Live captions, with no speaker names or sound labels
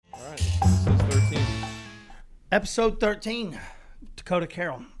Episode 13, Dakota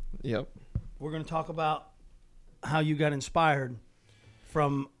Carroll. Yep. We're going to talk about how you got inspired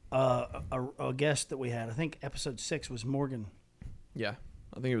from a guest that we had. I think episode 6 was Morgan. Yeah.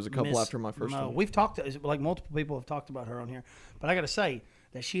 I think it was a couple after my first one. We've talked, like multiple people have talked about her on here. But I got to say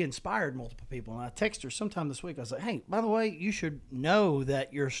that she inspired multiple people. And I texted her sometime this week. I was like, hey, by the way, you should know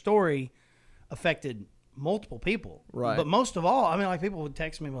that your story affected multiple people. Right. But most of all, I mean, like people would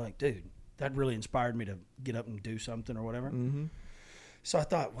text me and be like, dude, that really inspired me to get up and do something or whatever. Mm-hmm. So I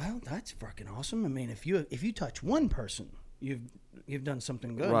thought, well, that's fucking awesome. I mean, if you touch one person, you've done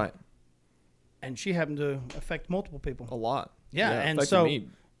something good. Right. And she happened to affect multiple people. A lot. Yeah, it and affected so me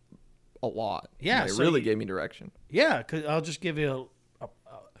a lot. Yeah, It so really you- gave me direction. Yeah, because I'll just give you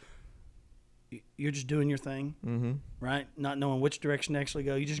you're just doing your thing, Mm-hmm. right? Not knowing which direction to actually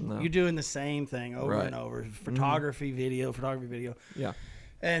go. You're doing the same thing over Right. and over. Photography, video. Yeah.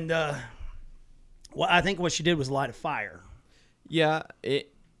 And well, I think what she did was light a fire. Yeah.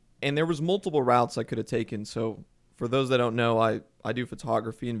 And there was multiple routes I could have taken. So for those that don't know, I do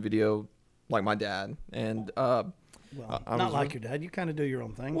photography and video like my dad. And Well, I not was- like your dad. You kind of do your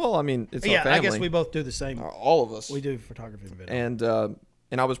own thing. well, I mean, it's our yeah, family. I guess we both do the same. all of us. We do photography and video.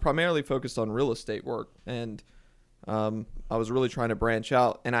 And I was primarily focused on real estate work, and I was really trying to branch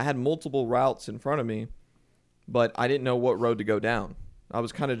out, and I had multiple routes in front of me, but I didn't know what road to go down. I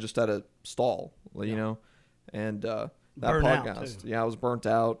was kind of just at a stall, you know, and that Burnt out, podcast, too. yeah, I was burnt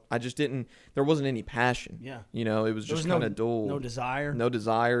out. I just didn't. There wasn't any passion. Yeah. You know, it was There just was kind of dull. no desire. No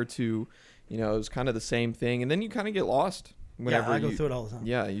desire to, you know, it was kind of the same thing, and then you kind of get lost whenever yeah, I go you, through it all the time.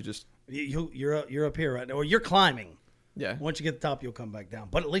 Yeah, you just You're up here right now, or you're climbing. yeah. Once you get to the top, you'll come back down.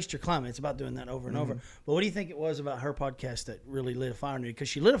 But at least you're climbing. It's about doing that over and over. But what do you think it was about her podcast that really lit a fire under you? Because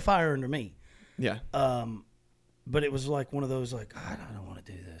she lit a fire under me. Yeah. But it was like one of those, like, I don't want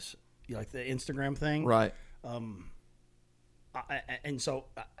to do this. You like the Instagram thing? Right. And so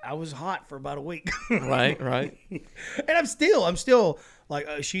I was hot for about a week. Right. Right. And I'm still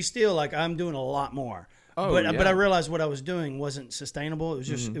like, she's still like, I'm doing a lot more. Oh, but yeah. I realized what I was doing wasn't sustainable. It was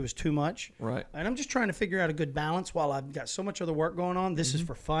just, it was too much. Right. And I'm just trying to figure out a good balance while I've got so much other work going on. This is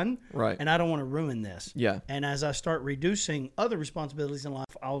for fun. Right. And I don't want to ruin this. Yeah. And as I start reducing other responsibilities in life,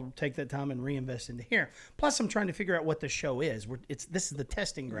 I'll take that time and reinvest into here. Plus, I'm trying to figure out what the show is. This is the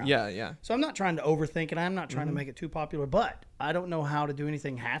testing ground. Yeah. Yeah. So I'm not trying to overthink it. I'm not trying to make it too popular, but I don't know how to do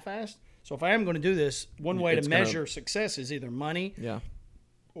anything half-assed. So if I am going to do this, one way It's to gonna- measure success is either money Yeah.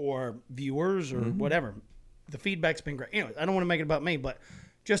 or viewers or whatever. The feedback's been great. Anyway, I don't want to make it about me, but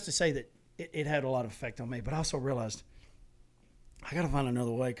just to say that it had a lot of effect on me. But I also realized I got to find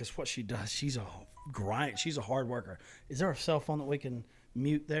another way because what she does, she's a grind. She's a hard worker. Is there a cell phone that we can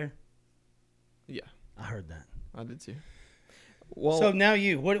mute there? Yeah. I heard that. I did too. Well, So now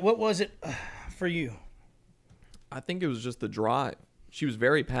what was it for you? I think it was just the drive. She was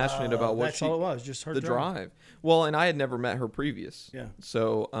very passionate about what That's all it was, just her the drive. Well, and I had never met her previous. Yeah.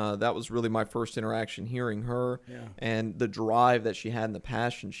 So that was really my first interaction, hearing her Yeah. and the drive that she had and the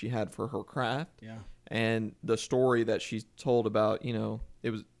passion she had for her craft. Yeah. And the story that she told about, you know,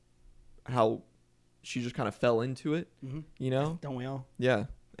 it was how she just kind of fell into it, you know? Don't we all? Yeah.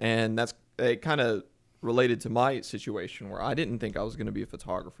 And it kind of related to my situation where I didn't think I was going to be a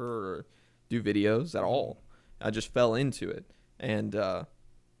photographer or do videos at all. I just fell into it. And,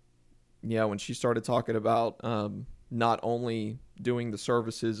 yeah, when she started talking about not only doing the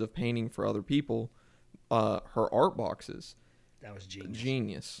services of painting for other people, her art boxes, That was genius.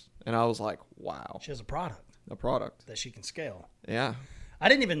 genius. And I was like, wow, She has a product a product. that she can scale. Yeah. I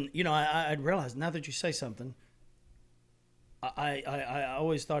didn't even, I'd realized now that you say something, I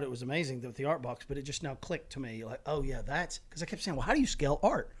always thought it was amazing with the art box, but it just now clicked to me like, oh yeah, that's because I kept saying, well, how do you scale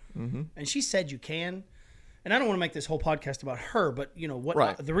art? Mm-hmm. And she said you can. And I don't want to make this whole podcast about her, but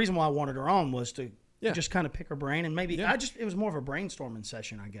Right. the reason why I wanted her on was to Yeah. just kind of pick her brain and maybe Yeah. it was more of a brainstorming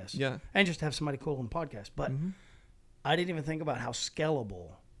session, I guess. Yeah. And just have somebody cool on the podcast. But I didn't even think about how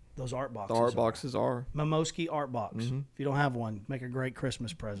scalable those art boxes The art are. boxes are. Mimoski art box. If you don't have one, make a great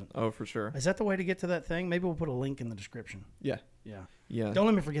Christmas present. Oh, for sure. Is that the way to get to that thing? Maybe we'll put a link in the description. Yeah. Yeah. Yeah. Don't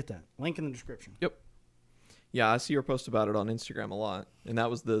let me forget that. Link in the description. Yep. Yeah, I see her post about it on Instagram a lot, and that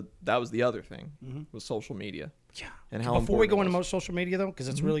was the other thing was social media. Yeah. And how Before we go important into it most social media, though, because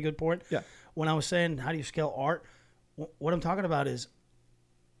it's a really good point. Yeah. When I was saying, how do you scale art? What I'm talking about is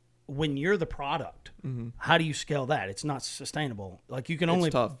when you're the product, how do you scale that? It's not sustainable. Like you can only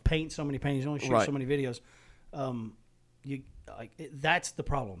tough. paint so many paintings, only shoot Right. so many videos. That's the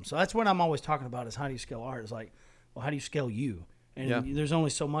problem. So that's what I'm always talking about is how do you scale art? It's like, well, how do you scale you? And Yeah. there's only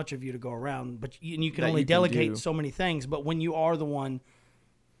so much of you to go around, but you can That only you can delegate do. so many things. But when you are the one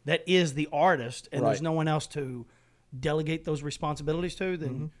that is the artist, and there's Right. no one else to delegate those responsibilities to,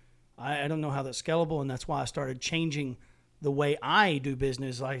 then I don't know how that's scalable, and that's why I started changing the way I do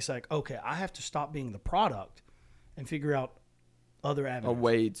business. Like it's like, okay, I have to stop being the product and figure out other A avenues.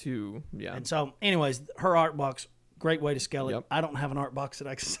 way to, yeah. And so, anyways, her art box, great way to scale it. Yep. I don't have an art box that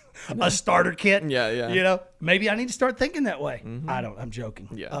I can, a starter kit. Yeah, yeah. You know, maybe I need to start thinking that way. I don't. I'm joking.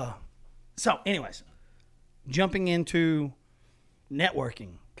 Yeah. So, anyways, jumping into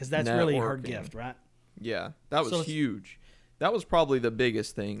networking, because that's really her Networking. gift, right? Yeah, that was So it's- huge. That was probably the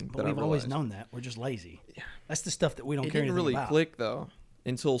biggest thing But that I we've always realized. known that. We're just lazy. That's the stuff that we don't It care didn't anything really about. click though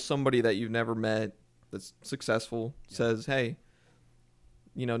until somebody that you've never met that's successful says, "Hey,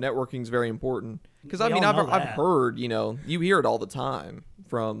 you know, networking's very important." Because I We mean, all know I've that. heard, you know, you hear it all the time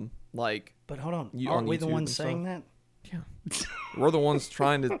from like, But hold on. You- Aren't on we the YouTube ones and saying stuff. that? yeah, we're the ones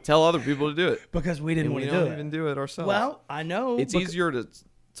trying to tell other people to do it, Because we didn't and want we to do don't it. even do it ourselves. Well, I know. it's because- easier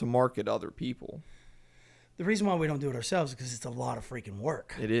to market other people. The reason why we don't do it ourselves is because it's a lot of freaking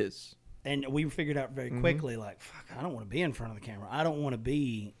work. It is. And we figured out very quickly, like, fuck, I don't want to be in front of the camera. I don't want to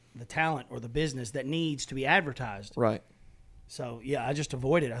be the talent or the business that needs to be advertised. Right. So, yeah, I just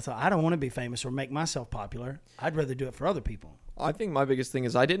avoided it. I thought, I don't want to be famous or make myself popular. I'd rather do it for other people. I think my biggest thing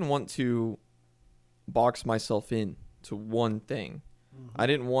is I didn't want to box myself in to one thing. I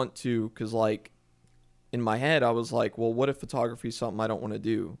didn't want to, because like in my head, I was like, well, what if photography is something I don't want to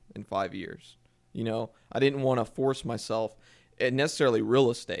do in 5 years? You know, I didn't want to force myself, and necessarily real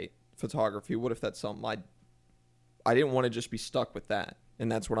estate photography. What if that's something I didn't want to just be stuck with that.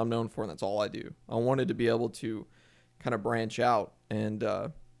 And that's what I'm known for. And that's all I do. I wanted to be able to kind of branch out. And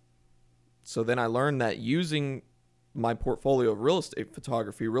so then I learned that using my portfolio of real estate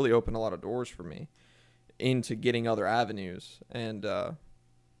photography really opened a lot of doors for me into getting other avenues and the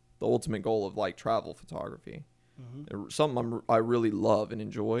ultimate goal of like travel photography. Something I really love and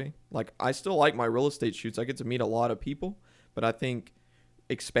enjoy. Like I still like my real estate shoots. I get to meet a lot of people, but I think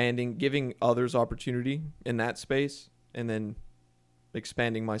expanding, giving others opportunity in that space, and then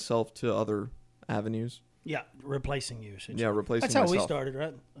expanding myself to other avenues. Yeah, replacing you. essentially. Yeah, replacing That's how we myself. started,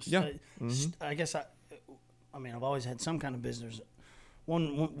 right? Yeah. I guess I mean, I've always had some kind of business,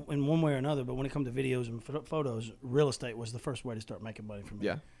 one in one way or another. But when it comes to videos and photos, real estate was the first way to start making money for me.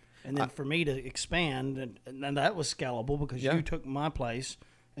 Yeah. And then for me to expand, and that was scalable because Yeah. you took my place,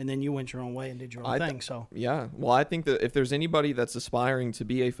 and then you went your own way and did your own thing. So Yeah. Well, I think that if there's anybody that's aspiring to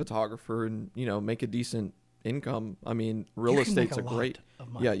be a photographer and, you know, make a decent income, I mean, real You can make estate's a a lot great. of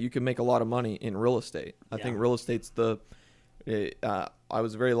money. Yeah, you can make a lot of money in real estate. I think Yeah. real estate's I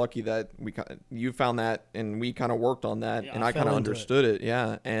was very lucky that you found that and we kind of worked on that, Yeah, and I I kind of fell into it. understood it.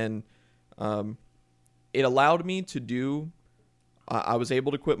 Yeah. And it allowed me to do, I was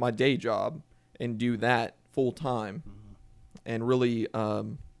able to quit my day job and do that full time and really,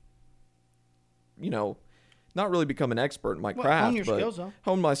 you know, not really become an expert in my Well, craft, hone your but skills, though.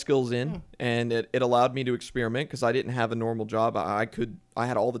 hone my skills in, and it allowed me to experiment because I didn't have a normal job. I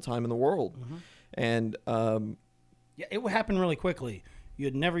had all the time in the world, Mm-hmm. and yeah, it would happen really quickly. You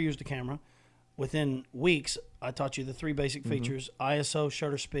had never used a camera. Within weeks, I taught you the three basic features: ISO,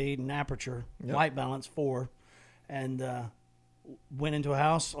 shutter speed, and aperture. Yep. White balance 4, and went into a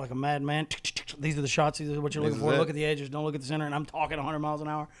house like a madman. These are the shots. These are what you're This looking is for. it. Look at the edges. Don't look at the center. And I'm talking 100 miles an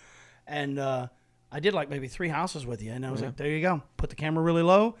hour. And I did like maybe 3 houses with you. And I was like, there you go. Put the camera really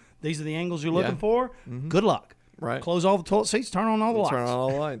low. These are the angles you're looking Yeah. for. Good luck. Right. Close all the toilet seats. Turn on all the lights. turn on all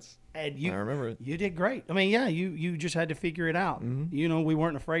the lights. And you, I remember it. You did great. I mean, yeah, you just had to figure it out. You know, we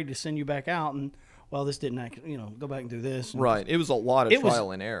weren't afraid to send you back out and, well, this didn't act, you know, go back and do this. And Right. It was a lot of It was-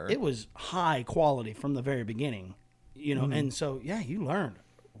 trial and error. It was high quality from the very beginning, you know, and so, yeah, you learned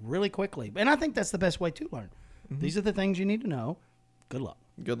really quickly. And I think that's the best way to learn. These are the things you need to know. Good luck.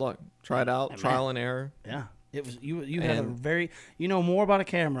 Good luck. Try it out. Man. Trial and error. Yeah. It was you had a And- very, you know more about a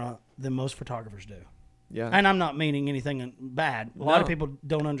camera than most photographers do. Yeah. And I'm not meaning anything bad. A lot of No. people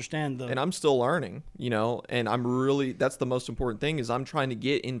don't understand the And I'm still learning, you know, and I'm really, that's the most important thing is I'm trying to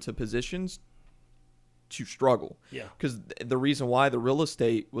get into positions to struggle. Yeah. Because the reason why the real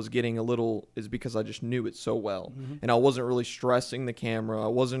estate was getting a little is because I just knew it so well. Mm-hmm. And I wasn't really stressing the camera. I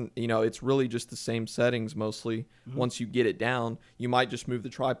wasn't, you know, it's really just the same settings mostly. Mm-hmm. Once you get it down, you might just move the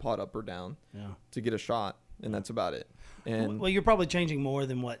tripod up or down Yeah. to get a shot. And that's about it. And Well, you're probably changing more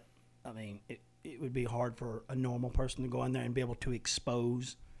than what, I mean, it would be hard for a normal person to go in there and be able to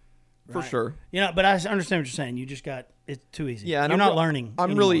expose. for right? sure. You know, but I understand what you're saying. You just got, it's too easy. Yeah, and you're I'm not learning. I'm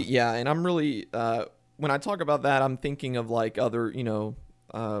anymore. really, yeah, and I'm really, when I talk about that, I'm thinking of like other, you know,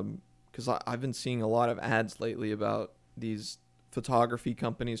 because I've been seeing a lot of ads lately about these photography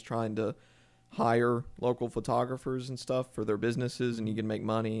companies trying to hire local photographers and stuff for their businesses, and you can make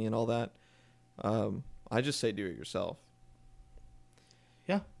money and all that. I just say do it yourself.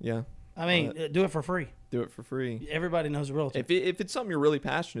 Yeah. Yeah. I mean, do it for free. Do it for free. Everybody knows a realtor. If it's something you're really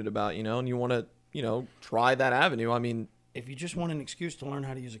passionate about, and you want to, try that avenue, I mean, if you just want an excuse to learn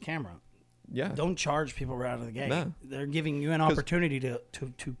how to use a camera, yeah, don't charge people right out of the gate. No. They're giving you an opportunity to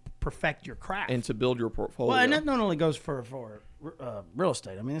perfect your craft and to build your portfolio. Well, and that not only goes for real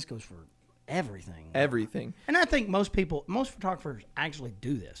estate. I mean, this goes for everything. Everything. And I think most photographers actually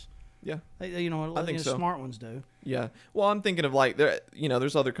do this. Yeah. I think so. Smart ones do. Yeah. Well, I'm thinking of like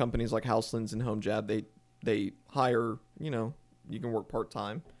there's other companies like Houselands and Home Jab. They hire, you can work part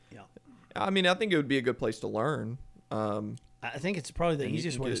time. Yeah. I mean, I think it would be a good place to learn. I think it's probably the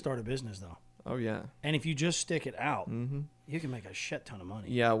easiest way to start a business, though. Oh yeah. And if you just stick it out, you can make a shit ton of money.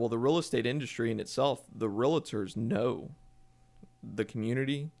 Yeah. Well, the real estate industry in itself, the realtors know the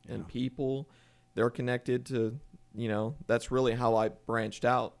community and people. They're connected to. That's really how I branched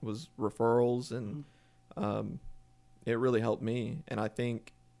out, was referrals, and it really helped me. And I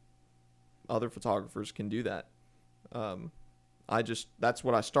think other photographers can do that. That's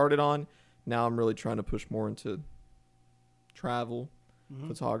what I started on. Now I'm really trying to push more into travel,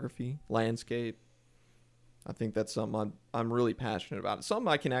 photography, landscape. I think that's something I'm really passionate about. It's something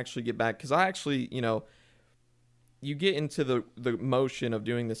I can actually get back, because I actually, you get into the motion of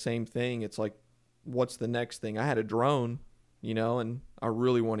doing the same thing. It's like, what's the next thing? I had a drone, and I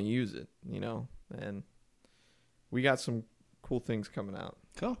really want to use it, and we got some cool things coming out.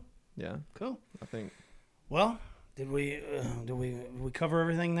 Cool. Yeah. Cool. I think. Well, did we cover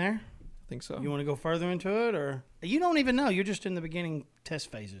everything there? I think so. You want to go further into it, or you don't even know? You're just in the beginning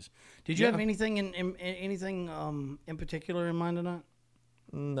test phases. Did you have anything in particular in mind tonight?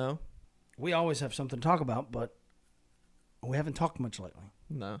 No. We always have something to talk about, but we haven't talked much lately.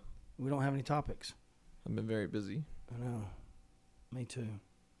 No. We don't have any topics. I've been very busy. I know. Me too.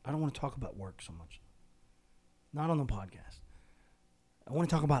 I don't want to talk about work so much. Not on the podcast. I want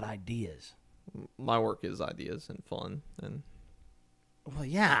to talk about ideas. My work is ideas and fun. And well,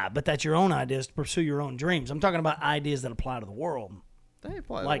 yeah, but that's your own ideas to pursue your own dreams. I'm talking about ideas that apply to the world. They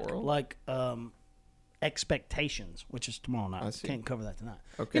apply to the world. Like expectations, which is tomorrow night. I see. Can't cover that tonight.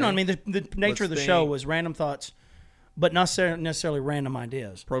 Okay. You know what I mean? The nature of the show was random thoughts, but not necessarily random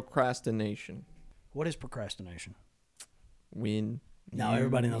ideas. Procrastination. What is procrastination? When no,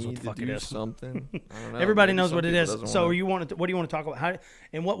 everybody knows what the fuck it is. Something. I don't know. Everybody knows what it is. So what do you want to talk about?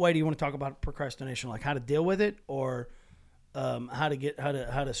 In what way do you want to talk about procrastination? Like how to deal with it, or how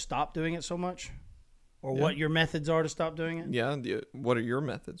to stop doing it so much, or what your methods are to stop doing it? Yeah. What are your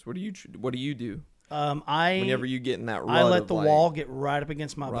methods? What do you do? Whenever you get in that rut, I let the wall get right up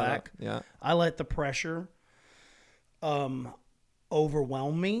against my back. Yeah. I let the pressure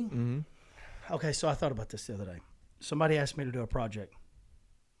overwhelm me. Mm-hmm. Okay, so I thought about this the other day. Somebody asked me to do a project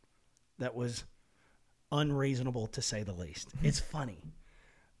that was unreasonable, to say the least. It's funny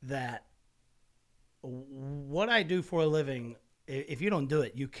that what I do for a living, if you don't do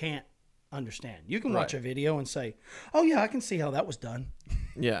it, you can't understand. You can watch a video and say, oh yeah, I can see how that was done.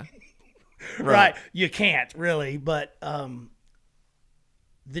 Yeah. Right. You can't really, but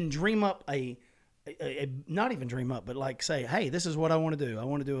then dream up a not even dream up, but like say, hey, this is what I want to do. I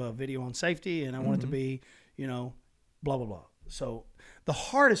want to do a video on safety, and I want it to be, blah, blah, blah. So the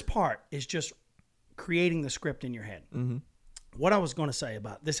hardest part is just creating the script in your head. Mm-hmm. What I was going to say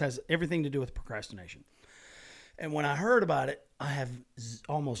about this has everything to do with procrastination. And when I heard about it, I have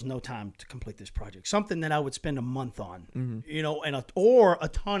almost no time to complete this project. Something that I would spend a month on, or a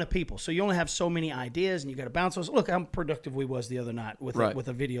ton of people. So you only have so many ideas, and you got to bounce those. Look how productive we was the other night with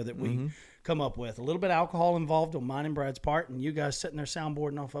a video that we come up with. A little bit of alcohol involved on mine and Brad's part, and you guys sitting there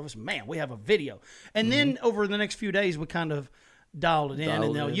soundboarding off of us. Man, we have a video. And then over the next few days, we kind of dialed it in,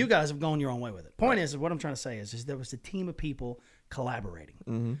 and now you guys have gone your own way with it. Point is, what I'm trying to say is there was a team of people collaborating.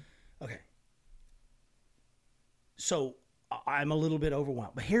 Mm-hmm. Okay. So I'm a little bit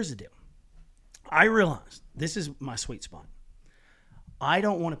overwhelmed. But here's the deal. I realize this is my sweet spot. I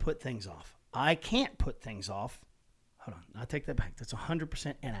don't want to put things off. I can't put things off. Hold on. I take that back. That's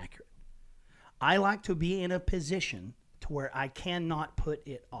 100% inaccurate. I like to be in a position to where I cannot put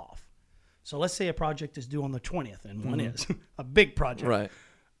it off. So let's say a project is due on the 20th, and one is a big project. Right.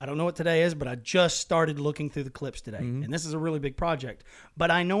 I don't know what today is, but I just started looking through the clips today. And this is a really big project. But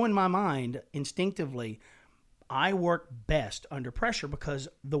I know in my mind, instinctively, I work best under pressure because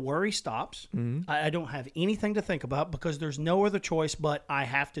the worry stops. I don't have anything to think about because there's no other choice but I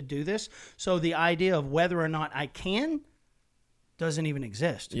have to do this. So the idea of whether or not I can doesn't even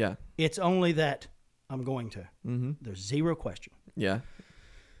exist. Yeah. It's only that I'm going to. There's zero question. Yeah.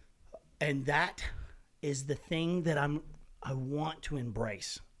 And that is the thing that I want to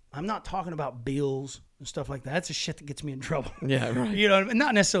embrace. I'm not talking about bills and stuff like that. That's the shit that gets me in trouble. Yeah, right. You know what I mean?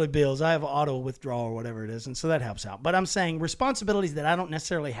 Not necessarily bills. I have auto withdrawal or whatever it is, and so that helps out. But I'm saying responsibilities that I don't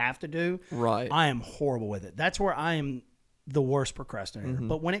necessarily have to do, Right. I am horrible with it. That's where I am the worst procrastinator.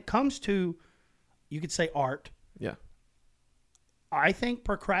 But when it comes to, you could say art, Yeah. I think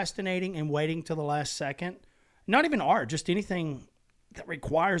procrastinating and waiting till the last second, not even art, just anything that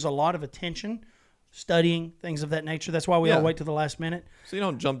requires a lot of attention, studying, things of that nature. That's why we all Yeah. wait till the last minute. So you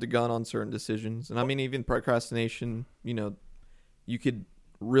don't jump the gun on certain decisions. And I mean, even procrastination, you know, you could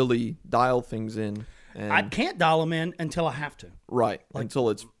really dial things in. And I can't dial them in until I have to. right. Until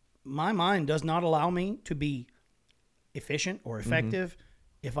it's, My mind does not allow me to be efficient or effective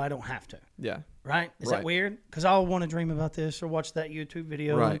if I don't have to. yeah. Right? Is Right. that weird? Because I'll want to dream about this or watch that YouTube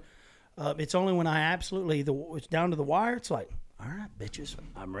video. Right. It's only when I absolutely, it's down to the wire, it's like, all right, bitches,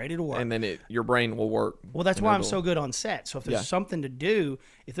 I'm ready to work. And then your brain will work. Well, that's and why I'm it'll- so good on set. So if there's Yeah. something to do,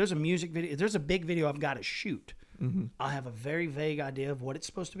 if there's a music video, if there's a big video I've got to shoot, Mm-hmm. I have a very vague idea of what it's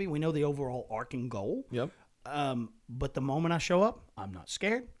supposed to be. We know the overall arcing goal. Yep. But the moment I show up, I'm not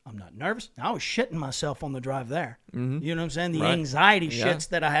scared. I'm not nervous. I was shitting myself on the drive there. You know what I'm saying? The Right. anxiety Yeah. shits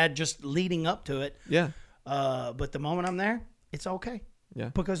that I had just leading up to it. Yeah. But the moment I'm there, it's okay. Yeah.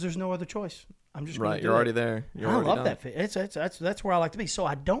 Because there's no other choice. I'm just gonna Right. do You're it. already there. You're I already love done. that. That's where I like to be. So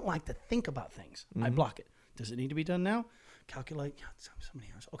I don't like to think about things. I block it. Does it need to be done now? Calculate. Yeah, so many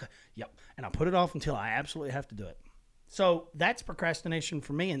hours. Okay. Yep. And I put it off until I absolutely have to do it. So that's procrastination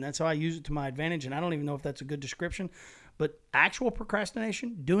for me, and that's how I use it to my advantage. And I don't even know if that's a good description, but actual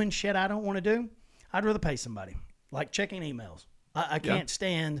procrastination, doing shit I don't want to do, I'd rather pay somebody. Like checking emails. I can't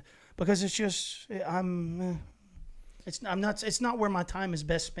stand because it's just it's not where my time is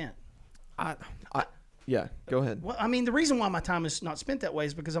best spent. Yeah. Go ahead. Well, I mean, the reason why my time is not spent that way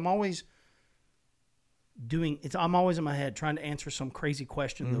is because I'm always I'm always in my head trying to answer some crazy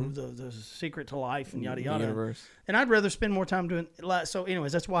question, the secret to life and yada The yada. universe. And I'd rather spend more time doing. So,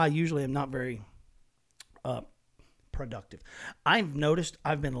 anyways, that's why I usually am not very productive. I've noticed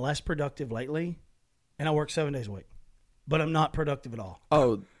I've been less productive lately, and I work 7 days a week, but I'm not productive at all.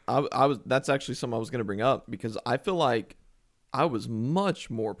 Oh, I was. That's actually something I was going to bring up because I feel like I was much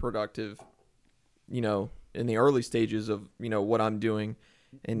more productive, you know, in the early stages of what I'm doing,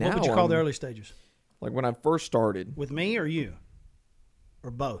 and now What would you call the I'm- early stages? Like when I first started, With me or you,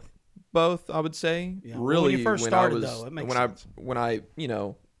 or both? both I would say. Yeah. Well, Really, when you first when started, I was though, it makes when sense. I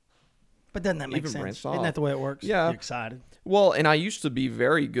But doesn't that make Even sense? branched Isn't off. that the way it works? Yeah. You're excited. well, and I used to be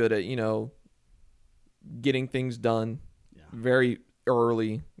very good at getting things done, very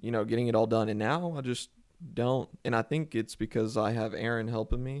early, getting it all done, and now I just don't. And I think it's because I have Aaron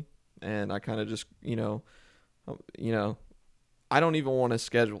helping me, and I kind of just I don't even want to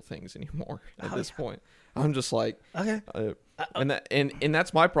schedule things anymore at this point. I'm just like, Okay. and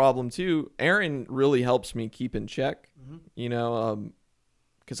that's my problem too. Aaron really helps me keep in check,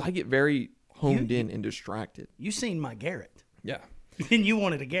 because I get very honed in and distracted. You seen my Garrett. Yeah, And you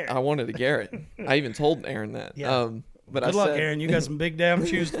wanted a Garrett. I wanted a Garrett. I even told Aaron that. Yeah. But Good I luck, said, Aaron. You got some big damn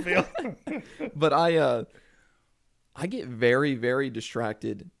shoes to fill. But I get very, very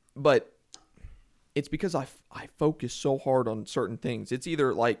distracted. But it's because I focus so hard on certain things. It's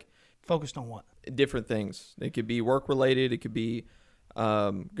either like Focused on what? different things. It could be work related. It could be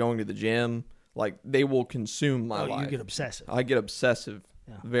going to the gym. Like they will consume my life. You get obsessive. I get obsessive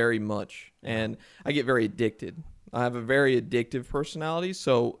very much, and I get very addicted. I have a very addictive personality,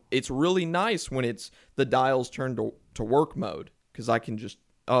 so it's really nice when it's the dials turn to work mode because I can just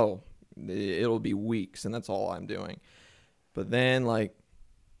it'll be weeks, and that's all I'm doing. But then like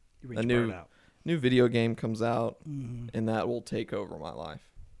You reach a new burnout. new video game comes out, and that will take over my life.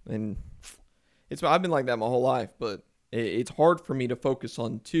 And I've been like that my whole life, but it's hard for me to focus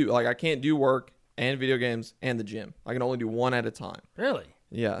on two. Like I can't do work and video games and the gym. I can only do one at a time. Really?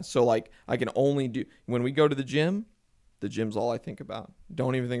 Yeah, so like I can only do when we go to the gym's all I think about.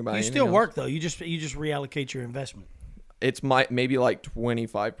 Don't even think about You anything still else. work though. You just reallocate your investment. It's maybe like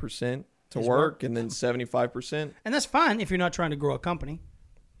 25% to Is work work. and then 75%. And that's fine if you're not trying to grow a company.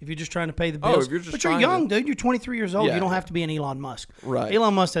 If you're just trying to pay the bills. if you're just but you're trying young, to- dude. You're 23 years old. Yeah. You don't have to be an Elon Musk. Right.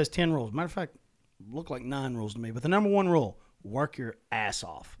 Elon Musk has 10 rules. Matter of fact, look like 9 rules to me. But the number one rule, work your ass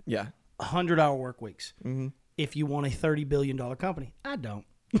off. Yeah. 100-hour work weeks. Mm-hmm. If you want a $30 billion company. I don't.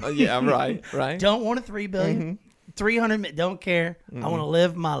 Yeah, right. Don't want a $3 billion. 300, don't care. I want to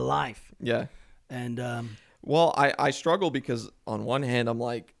live my life. Yeah. And Well, I struggle because on one hand I'm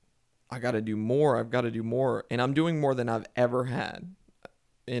like, I got to do more. I've got to do more, and I'm doing more than I've ever had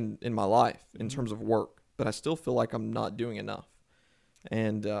in my life in terms of work. But I still feel like I'm not doing enough.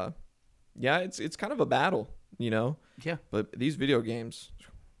 And yeah, it's kind of a battle, you know. Yeah. But these video games,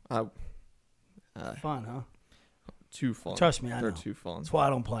 Fun, huh? too fun. Trust me, I They're know. too fun. That's why I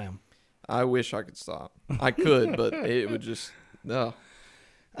don't play them. I wish I could stop. I could, but it would just no.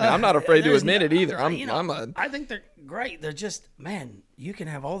 And I'm not afraid to admit it either. I think they're great. They're just, man, you can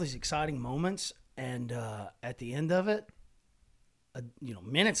have all these exciting moments, and at the end of it,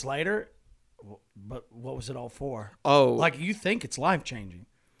 minutes later, but what was it all for? Oh, Like, you think it's life changing.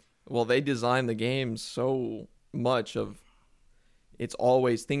 well, they designed the game so much of it's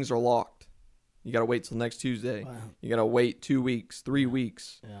always things are locked. You got to wait till next Tuesday. Wow. You got to wait 2 weeks, 3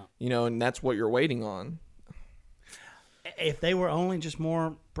 weeks. Yeah. You know, and that's what you're waiting on. If they were only just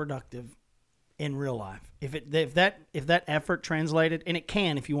more productive in real life, if that effort translated, and it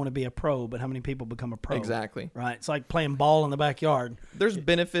can if you want to be a pro, but how many people become a pro? Exactly. Right. It's like playing ball in the backyard. There's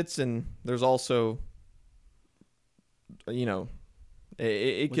benefits and there's also, it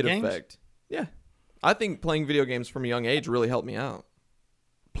With could games? affect. Yeah. I think playing video games from a young age really helped me out.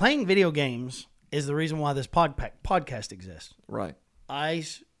 Playing video games is the reason why this podcast exists. Right. I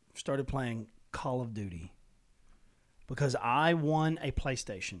started playing Call of Duty because I won a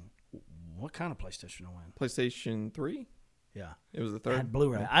PlayStation. What kind of PlayStation I won? PlayStation 3? Yeah. It was the I third. had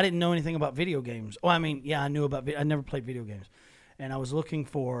Blu-ray. I didn't know anything about video games. Well, I mean, yeah, I knew about I never played video games. And I was looking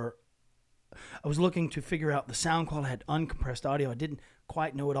to figure out the sound quality. I had uncompressed audio. I didn't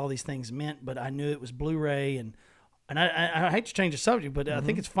quite know what all these things meant, but I knew it was Blu-ray. And I hate to change the subject, but I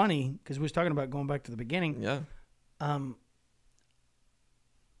think it's funny because we was talking about going back to the beginning. Yeah. I'm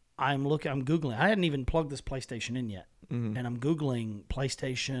Googling. I hadn't even plugged this PlayStation in yet. And I'm Googling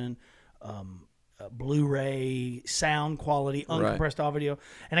PlayStation, Blu-ray, sound quality, uncompressed audio.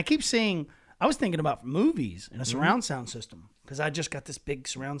 And I keep seeing, I was thinking about movies and a surround sound system because I just got this big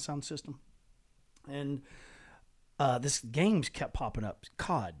surround sound system. And this games kept popping up,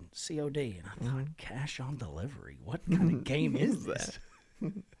 COD, COD. And I thought, cash on delivery. What kind of game is this?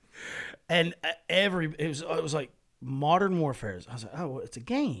 And it was like Modern Warfare. I was like, oh, it's a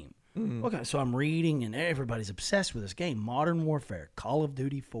game. Okay, so I'm reading, and everybody's obsessed with this game, Modern Warfare, Call of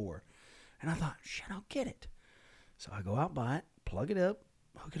Duty 4. And I thought, shit, I'll get it. So I go out, buy it, plug it up,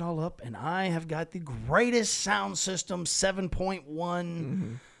 hook it all up, and I have got the greatest sound system,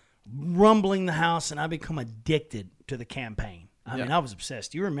 7.1, rumbling the house, and I become addicted to the campaign. I mean, I was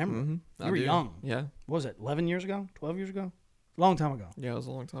obsessed. You remember? You were young. Yeah. What was it, 11 years ago? 12 years ago? Long time ago. Yeah, it was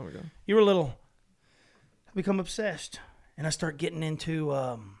a long time ago. You were little. I become obsessed, and I start getting into.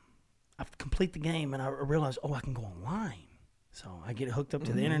 I complete the game, and I realize, I can go online. So I get hooked up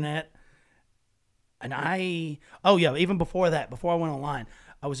to the internet, and even before that, before I went online,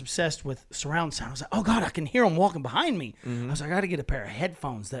 I was obsessed with surround sound. I was like, oh God, I can hear them walking behind me. I was like, I got to get a pair of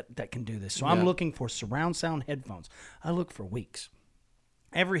headphones that can do this. So I'm looking for surround sound headphones. I look for weeks.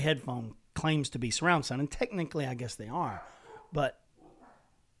 Every headphone claims to be surround sound, and technically, I guess they are, but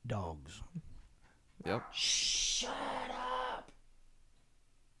dogs. Yep. Shut up,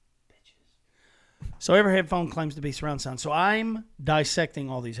 bitches. So every headphone claims to be surround sound. So I'm dissecting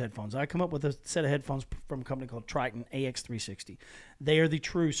all these headphones. I come up with a set of headphones from a company called Triton AX360. They are the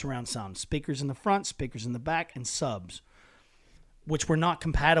true surround sound. Speakers in the front, speakers in the back, and subs, which were not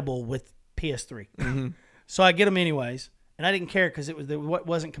compatible with PS3. So I get them anyways, and I didn't care because it was what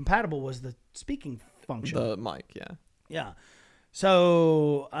wasn't compatible was the speaking function. The mic, yeah. Yeah.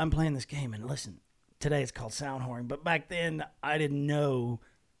 So I'm playing this game, and listen, today it's called sound whoring, but back then I didn't know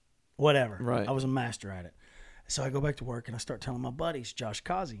whatever. Right. I was a master at it. So I go back to work, and I start telling my buddies, Josh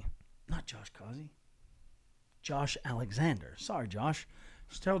Alexander. Sorry, Josh.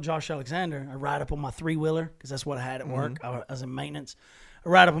 Just tell Josh Alexander. I ride up on my 3-wheeler because that's what I had at work. I was in maintenance. I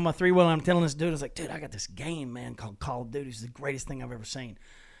ride up on my 3-wheeler, and I'm telling this dude, I was like, dude, I got this game, man, called Call of Duty. It's the greatest thing I've ever seen.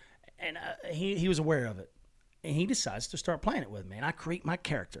 And he was aware of it. And he decides to start playing it with me. And I create my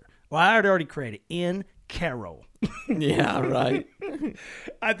character. Well, I had already created in Carroll. Yeah, right.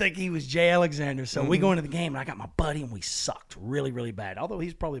 I think he was Jay Alexander. So we go into the game, and I got my buddy, and we sucked really, really bad. Although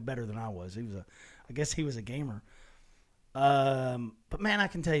he's probably better than I was. I guess he was a gamer. But, man, I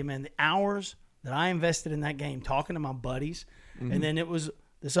can tell you, man, the hours that I invested in that game talking to my buddies, and then it was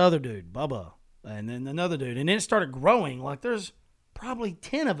this other dude, Bubba, and then another dude. And then it started growing. Like, there's probably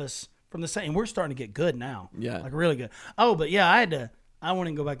 10 of us from the same. We're starting to get good now. Yeah. Like, really good. Oh, but, yeah, I want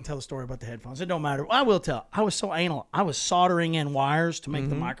to go back and tell the story about the headphones. It don't matter. I will tell. I was so anal. I was soldering in wires to make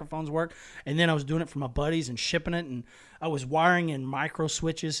the microphones work, and then I was doing it for my buddies and shipping it, and I was wiring in micro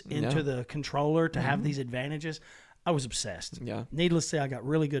switches into the controller to have these advantages. I was obsessed. Yeah. Needless to say, I got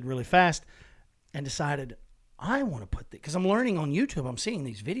really good really fast and decided I want to put because I'm learning on YouTube. I'm seeing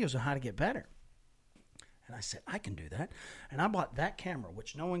these videos on how to get better. And I said, I can do that. And I bought that camera,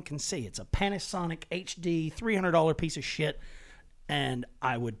 which no one can see. It's a Panasonic HD, $300 piece of shit. And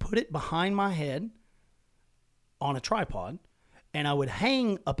I would put it behind my head on a tripod, and I would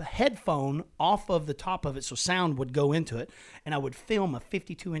hang a headphone off of the top of it so sound would go into it, and I would film a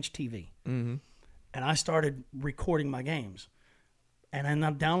 52-inch TV. Mm-hmm. And I started recording my games. And then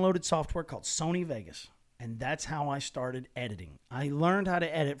I downloaded software called Sony Vegas. And that's how I started editing. I learned how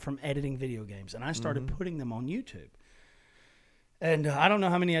to edit from editing video games, and I started putting them on YouTube. And I don't know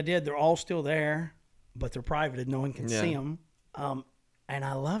how many I did. They're all still there, but they're privated. No one can see them. And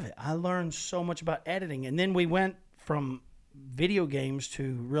I love it. I learned so much about editing. And then we went from video games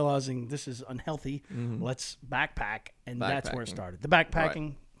to realizing this is unhealthy. Let's backpack. And that's where it started. The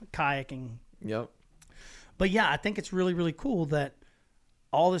backpacking, kayaking. Yep. But yeah, I think it's really, really cool that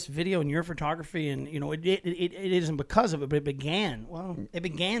all this video and your photography, and it isn't because of it, but it began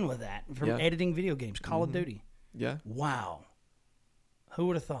with that from editing video games, Call of Duty. Yeah. Wow. Who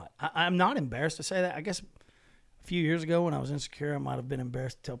would have thought? I'm not embarrassed to say that. I guess a few years ago when I was insecure, I might have been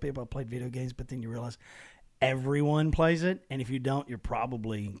embarrassed to tell people I played video games, but then you realize everyone plays it, and if you don't, you're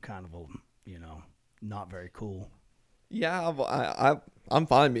probably kind of not very cool. Yeah, I'm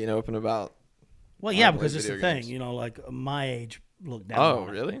fine being open about. Well, yeah, because it's the thing, like my age look down. Oh, on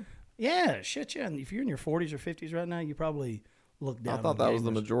it. really? Yeah, shit, yeah. And if you're in your 40s or 50s right now, you probably look down. I thought that was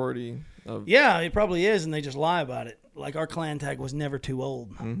the majority of. Yeah, it probably is, and they just lie about it. Like our clan tag was never too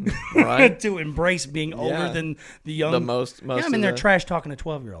old, Right? to embrace being older than the young. The most. Yeah, I mean, they're trash talking a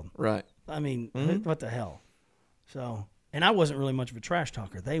 12-year-old. Right. I mean, what the hell? So, and I wasn't really much of a trash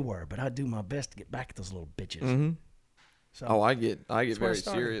talker. They were, but I do my best to get back at those little bitches. Mm-hmm. So, I get very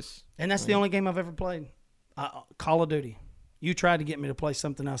serious, and that's the only game I've ever played. Call of Duty. You tried to get me to play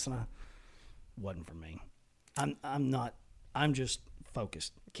something else, and wasn't for me. I'm not. I'm just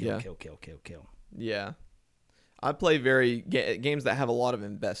focused. Kill. Yeah, I play games that have a lot of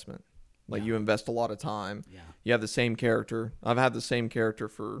investment. Like you invest a lot of time. Yeah. You have the same character. I've had the same character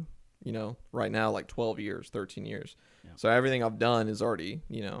for right now like 12 years, 13 years. Yeah. So everything I've done is already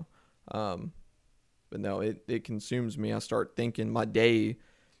but no, it consumes me. I start thinking my day.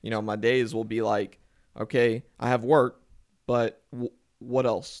 My days will be like, okay, I have work. But what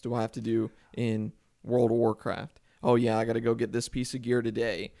else do I have to do in World of Warcraft? Oh, yeah, I got to go get this piece of gear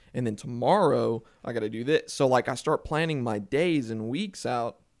today. And then tomorrow, I got to do this. So, I start planning my days and weeks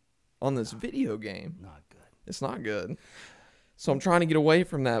out on this video game. Not good. It's not good. So, I'm trying to get away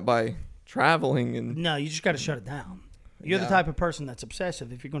from that by traveling. No, you just got to shut it down. You're the type of person that's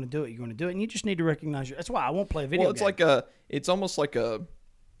obsessive. If you're going to do it, you're going to do it. And you just need to recognize that's why I won't play a video game. It's almost like a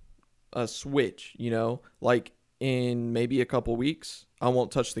switch, like in maybe a couple weeks, I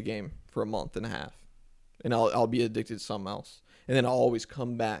won't touch the game for a month and a half, and I'll be addicted to something else, and then I'll always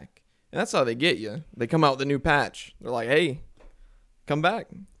come back. And that's how they get you. They come out with a new patch. They're like, "Hey, come back.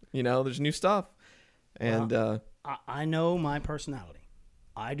 There's new stuff." And I know my personality.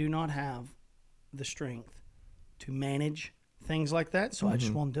 I do not have the strength to manage things like that, so I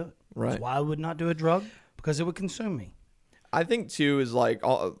just won't do it. Right. That's why I would not do a drug, because it would consume me. I think too is like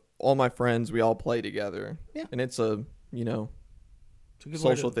all my friends, we all play together. Yeah. And it's a, it's a good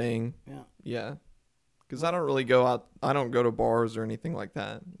social thing. Yeah. Yeah. Because I don't really go out. I don't go to bars or anything like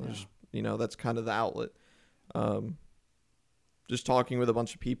that. Yeah. That's kind of the outlet. Just talking with a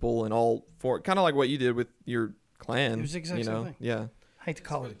bunch of people and all for kind of like what you did with your clan. It was the exact same thing. Yeah. I hate to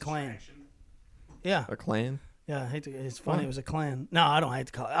call it a clan. Yeah. A clan? Yeah, it's funny. It was a clan. No, I don't hate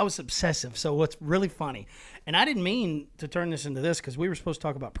to call it. I was obsessive. So what's really funny, and I didn't mean to turn this into this because we were supposed to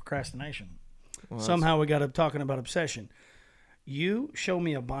talk about procrastination. Well, somehow we got up talking about obsession. You showed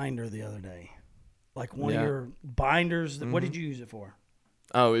me a binder the other day, like one of your binders. What did you use it for?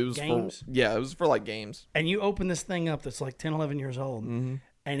 Oh, it was games? It was for like games. And you open this thing up that's like 10, 11 years old, and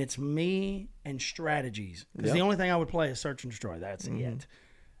it's me and strategies. Because the only thing I would play is Search and Destroy. That's it.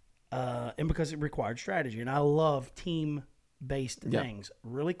 And because it required strategy. And I love team-based things.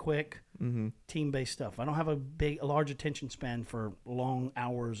 Really quick, team-based stuff. I don't have a large attention span for long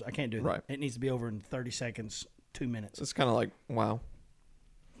hours. I can't do that. Right. It needs to be over in 30 seconds, 2 minutes. It's kind of like WoW.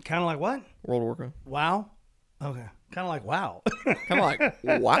 Kind of like what? World of Warcraft. WoW? Okay. Kind of like WoW. Kind of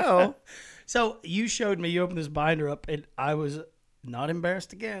like WoW. So you showed me, you opened this binder up, and I was not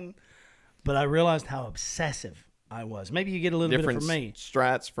embarrassed again, but I realized how obsessive I was. Maybe you get a little bit from me.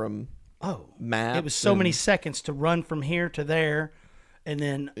 Strats from maps. It was so many seconds to run from here to there, and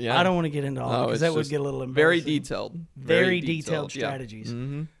then I don't want to get into all because that would get a little embarrassing. Very detailed. Very detailed strategies.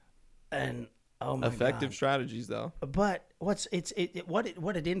 Yeah. And oh my effective God. strategies though. But what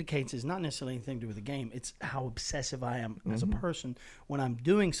it indicates is not necessarily anything to do with the game. It's how obsessive I am as a person. When I'm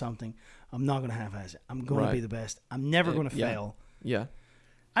doing something, I'm not going to half-ass it. I'm going to be the best. I'm never going to fail. Yeah.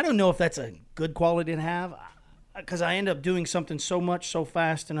 I don't know if that's a good quality to have, because I end up doing something so much so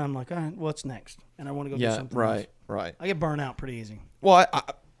fast, and I'm like, all right, what's next? And I want to go do something else. Right. I get burnt out pretty easy. Well,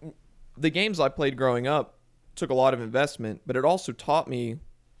 the games I played growing up took a lot of investment, but it also taught me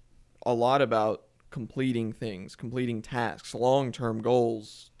a lot about completing things, completing tasks, long-term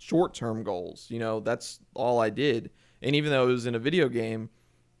goals, short-term goals. You know, that's all I did. And even though it was in a video game,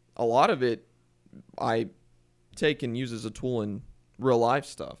 a lot of it I take and use as a tool in real life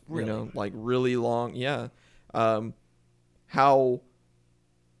stuff. Really? You know, like really long. Yeah. How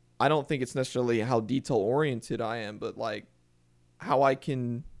I don't think it's necessarily how detail oriented I am, but like how I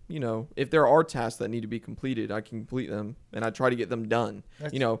can, you know, if there are tasks that need to be completed, I can complete them, and I try to get them done.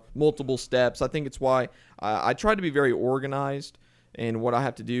 You know, multiple steps. I think it's why I try to be very organized in what I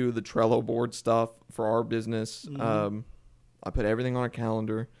have to do, the Trello board stuff for our business. I put everything on a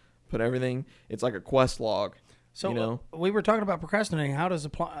calendar, put everything. It's like a quest log. So you know? We were talking about procrastinating. How does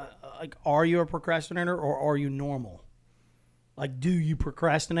apply? Like, are you a procrastinator or are you normal? Like, do you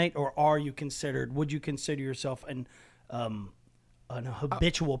procrastinate or are you considered? Would you consider yourself an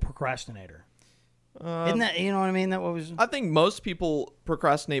habitual procrastinator? Isn't that, you know what I mean? That what was? I think most people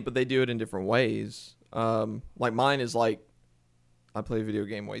procrastinate, but they do it in different ways. Like mine is like, I play a video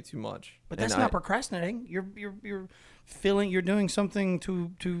game way too much. But that's not procrastinating. You're feeling you're doing something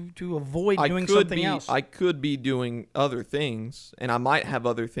to avoid doing something else. I could be doing other things, and I might have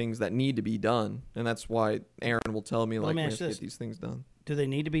other things that need to be done, and that's why Aaron will tell me, like, we have to get these things done. Do they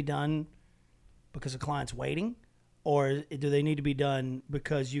need to be done because a client's waiting, or do they need to be done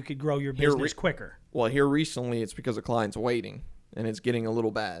because you could grow your business quicker? Well, here recently, it's because a client's waiting, and it's getting a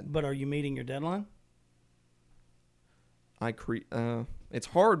little bad. But are you meeting your deadline? It's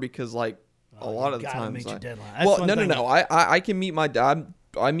hard because, like, a lot of the times, meet your deadline. No. I can meet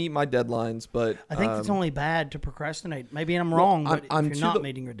I meet my deadlines, but I think it's only bad to procrastinate. Maybe I'm wrong, but if you're not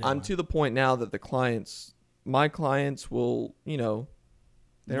meeting your deadline, I'm to the point now that my clients will, you know,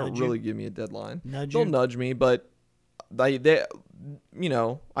 they don't really give me a deadline. They'll nudge me, but they, you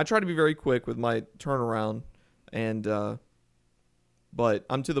know, I try to be very quick with my turnaround, and but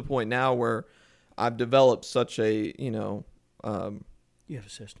I'm to the point now where I've developed such a, you know, you have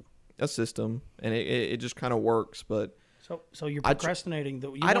a system, and it just kind of works. But so you're procrastinating.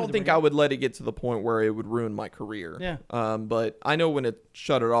 I don't think I would let it get to the point where it would ruin my career. Yeah. But I know when to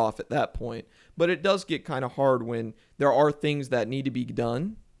shut it off at that point. But it does get kind of hard when there are things that need to be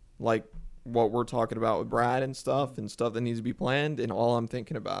done, like what we're talking about with Brad and stuff that needs to be planned, and all I'm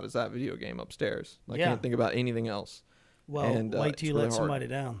thinking about is that video game upstairs. I can't think about anything else. Well, wait till you let somebody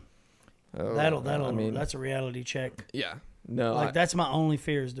down. That's a reality check. Yeah. No. Like, that's my only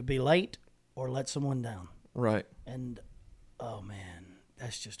fear, is to be late or let someone down. Right. And oh man,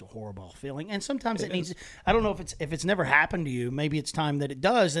 that's just a horrible feeling. And sometimes it needs, I don't know if it's never happened to you, maybe it's time that it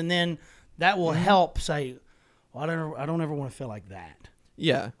does, and then that will help say, well, I don't ever want to feel like that.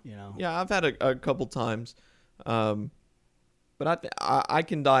 Yeah. You know. Yeah, I've had a couple times. But I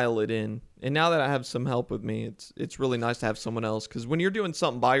can dial it in. And now that I have some help with me, it's really nice to have someone else. Because when you're doing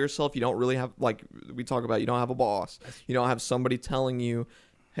something by yourself, you don't really have, like we talk about, you don't have a boss. You don't have somebody telling you,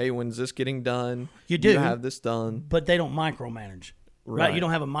 hey, when's this getting done? You do. You have this done. But they don't micromanage. Right? You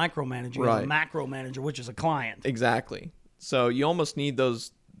don't have a micromanager. You have a macro manager, which is a client. Exactly. So you almost need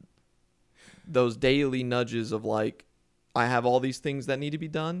those daily nudges of, like, I have all these things that need to be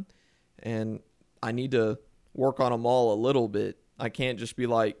done, and I need to work on them all a little bit. I can't just be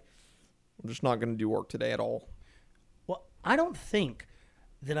like, I'm just not going to do work today at all. Well, I don't think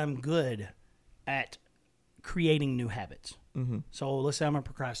that I'm good at creating new habits. Mm-hmm. So let's say I'm a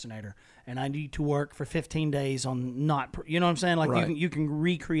procrastinator and I need to work for 15 days on not, you know what I'm saying? Like, you can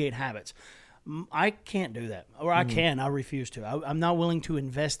recreate habits. I can't do that, or I refuse to. I'm not willing to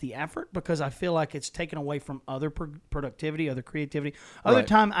invest the effort because I feel like it's taken away from other productivity, other creativity. Other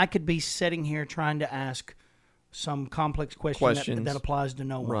time I could be sitting here trying to ask some complex question that applies to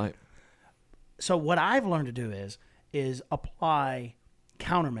no one. Right. So what I've learned to do is apply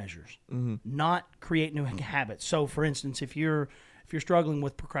countermeasures, not create new habits. So, for instance, if you're struggling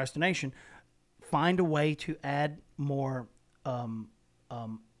with procrastination, find a way to add more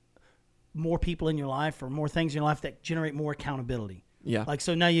people in your life or more things in your life that generate more accountability. Yeah. Like,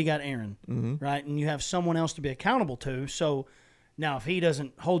 so now you got Aaron, right? And you have someone else to be accountable to. So now if he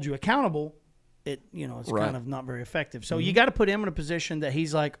doesn't hold you accountable, it's kind of not very effective. So you got to put him in a position that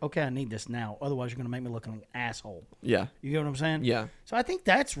he's like, okay, I need this now. Otherwise, you're going to make me look like an asshole. Yeah. You get what I'm saying? Yeah. So I think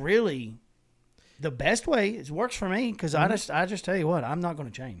that's really The best way, it works for me, because I just tell you what, I'm not going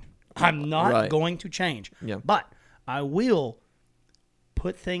to change. I'm not going to change. Yeah. But I will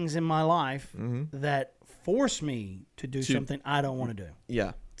put things in my life that force me to do something I don't want to do.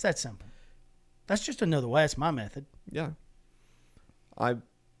 Yeah. It's that simple. That's just another way. That's my method. Yeah.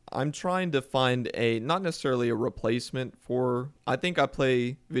 I'm trying to find not necessarily a replacement for, I think I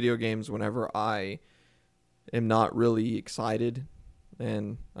play video games whenever I am not really excited,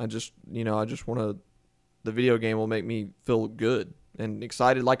 and I just want to, the video game will make me feel good and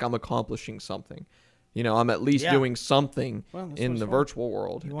excited, like I'm accomplishing something. I'm at least doing something in the virtual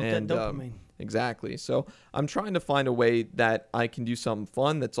world. You want that dopamine. Exactly. So I'm trying to find a way that I can do something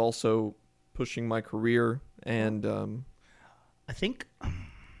fun that's also pushing my career, and I think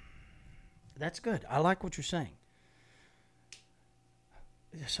that's good. I like what you're saying.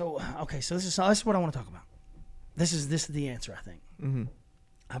 So, okay, so this is what I want to talk about. This is the answer, I think. Mm-hmm.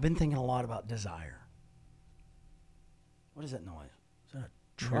 I've been thinking a lot about desire. What is that noise? Is that a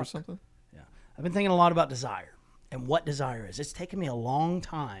truck or something? Yeah. I've been thinking a lot about desire and what desire is. It's taken me a long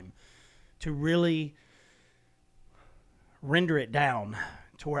time to really render it down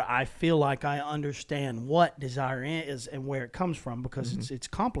to where I feel like I understand what desire is and where it comes from, because it's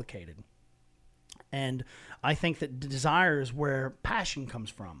complicated. And I think that desire is where passion comes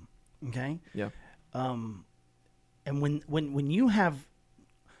from. Okay? Yeah. And when you have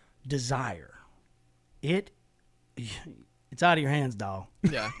desire, it's out of your hands, dog.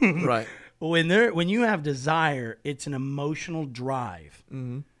 Yeah. Right. When you have desire, it's an emotional drive.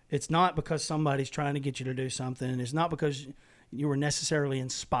 Mm-hmm. It's not because somebody's trying to get you to do something. It's not because you were necessarily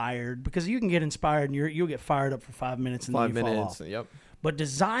inspired, because you can get inspired and you'll get fired up for 5 minutes and then you fall off. Yep. But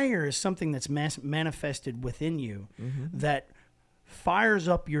desire is something that's manifested within you that fires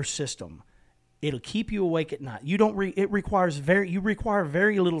up your system. It'll keep you awake at night. You require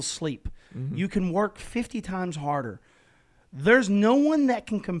very little sleep. Mm-hmm. You can work 50 times harder. There's no one that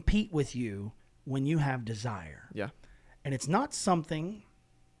can compete with you when you have desire. Yeah. And it's not something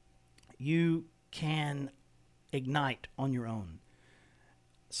you can ignite on your own.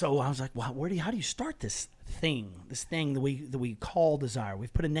 So I was like, wow, how do you start this thing that we call desire?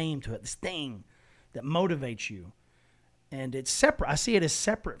 We've put a name to it, this thing that motivates you. And it's separate. I see it as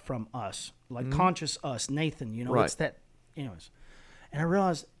separate from us, like conscious us, Nathan, right. It's that, anyways. And I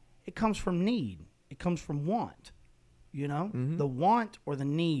realized it comes from need. It comes from want, The want or the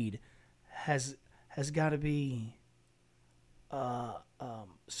need has got to be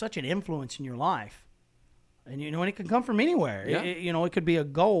such an influence in your life. And, and it can come from anywhere. Yeah. It could be a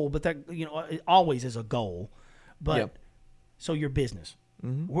goal, but that, it always is a goal. But so your business,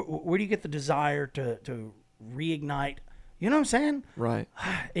 where do you get the desire to reignite? You know what I'm saying? Right.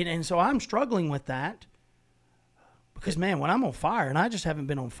 And so I'm struggling with that because, man, when I'm on fire, and I just haven't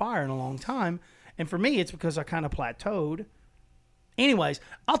been on fire in a long time, and for me, it's because I kind of plateaued. Anyways,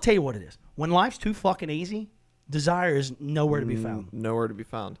 I'll tell you what it is. When life's too fucking easy, desire is nowhere to be found. Nowhere to be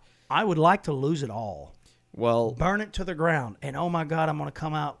found. I would like to lose it all. Well, burn it to the ground, and oh my God, I'm going to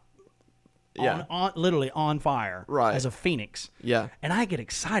come out literally on fire as a phoenix. Yeah. And I get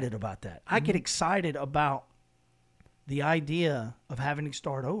excited about that. I get excited about the idea of having to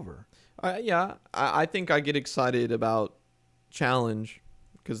start over. I think I get excited about challenge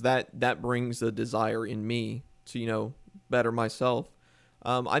because that brings the desire in me to, better myself.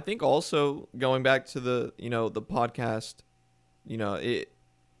 I think also going back to the podcast,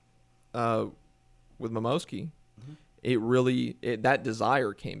 with Momosky, that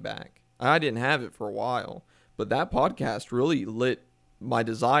desire came back. I didn't have it for a while, but that podcast really lit my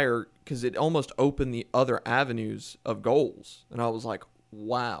desire because it almost opened the other avenues of goals. And I was like,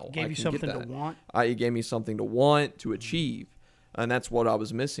 wow. Gave you something to want? It gave me something to want, to achieve. And that's what I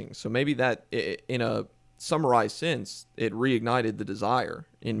was missing. So maybe that, in a summarized sense, it reignited the desire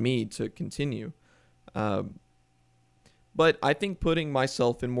in me to continue. But I think putting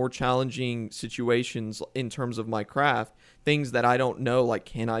myself in more challenging situations in terms of my craft, things that I don't know, like,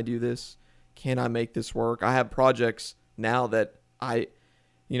 can I do this? Can I make this work? I have projects now that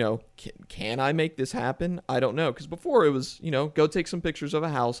can I make this happen? I don't know. Because before it was, go take some pictures of a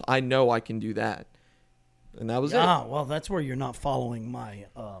house. I know I can do that. And that was it. Ah, well, that's where you're not following my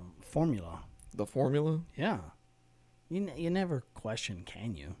formula. The formula? Yeah. You never question,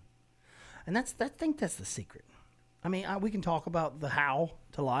 can you? And I think that's the secret. I mean, we can talk about the how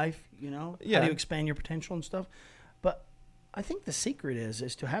to life, Yeah. How do you expand your potential and stuff. But I think the secret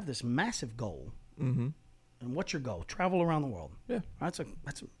is to have this massive goal. Mm-hmm. And what's your goal? Travel around the world. Yeah. That's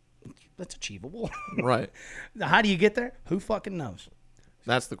achievable. Right. How do you get there? Who fucking knows?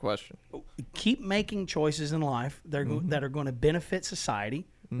 That's the question. Keep making choices in life that are going to benefit society.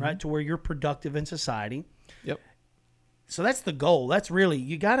 right? To where you're productive in society. Yep. So that's the goal. That's really,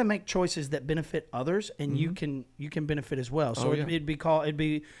 you got to make choices that benefit others, and you can benefit as well. So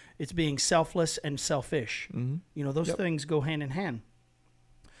it's being selfless and selfish. You know, those things go hand in hand.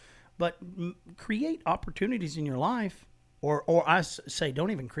 But create opportunities in your life, or I say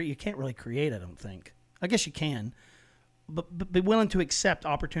don't even create. You can't really create, I don't think. I guess you can, but be willing to accept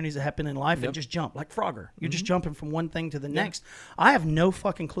opportunities that happen in life and just jump like Frogger. You're just jumping from one thing to the next. I have no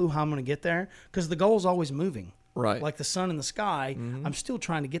fucking clue how I'm going to get there because the goal is always moving. Right. Like the sun in the sky, I'm still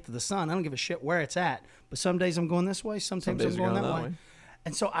trying to get to the sun. I don't give a shit where it's at. But some days I'm going this way, sometimes I'm going that way.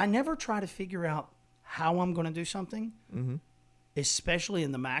 And so I never try to figure out how I'm going to do something, especially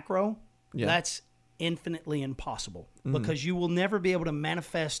in the macro. Yeah. That's infinitely impossible because you will never be able to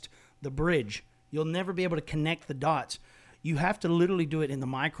manifest the bridge. You'll never be able to connect the dots. You have to literally do it in the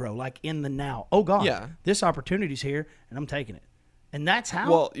micro, like in the now. Oh, God, this opportunity's here, and I'm taking it. And that's how.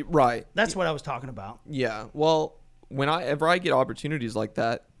 Well, right. That's what I was talking about. Yeah. Well, whenever I get opportunities like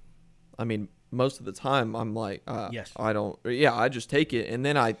that, I mean, most of the time I'm like, yes. I just take it. And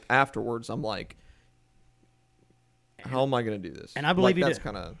then afterwards I'm like, how am I going to do this? And I believe that's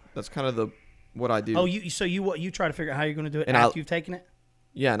kind of what I do. Oh, you try to figure out how you're going to do it after you've taken it?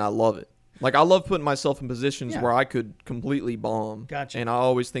 Yeah. And I love it. Like, I love putting myself in positions where I could completely bomb. Gotcha. And I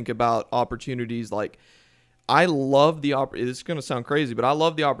always think about opportunities like, I love it's going to sound crazy, but I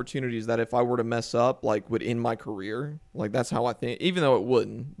love the opportunities that if I were to mess up, like, would end my career. Like, that's how I think, even though it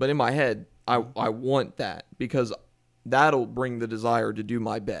wouldn't. But in my head, I want that because that'll bring the desire to do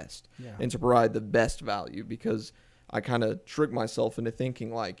my best and to provide the best value because I kind of trick myself into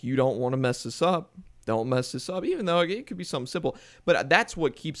thinking, like, you don't want to mess this up. Don't mess this up, even though it could be something simple. But that's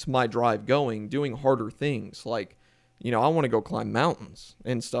what keeps my drive going, doing harder things. Like, you know, I want to go climb mountains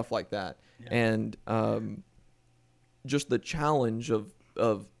and stuff like that. Yeah. And just the challenge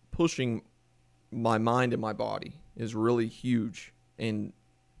of pushing my mind and my body is really huge in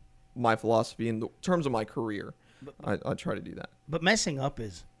my philosophy in the terms of my career. I try to do that. But messing up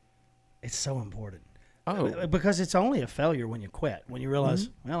it's so important. Oh. Because it's only a failure when you quit. When you realize,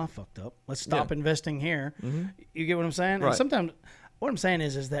 well, I fucked up. Let's stop investing here. You get what I'm saying? Right. And sometimes what I'm saying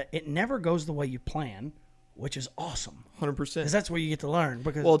is that it never goes the way you plan, which is awesome. 100%. Because that's where you get to learn.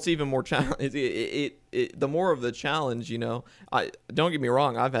 Because it's even more challenge. The more of the challenge, you know. Don't get me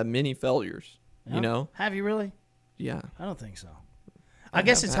wrong. I've had many failures. Yeah. You know. Have you really? Yeah. I don't think so. I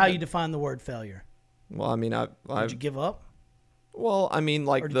guess it's how you define the word failure. Well, I mean, did you give up? Well, I mean,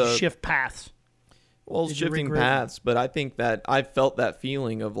 like or did you shift paths? Well, shifting paths, but I think that I felt that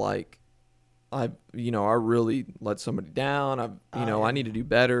feeling of like, I really let somebody down. I need to do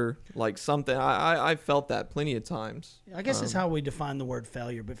better. Like something, I felt that plenty of times. I guess it's how we define the word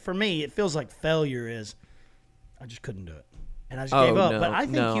failure. But for me, it feels like failure is, I just couldn't do it. And I just gave up. But I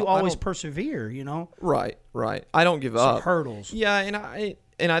think you always persevere, you know? Right. I don't give up. Hurdles. Yeah,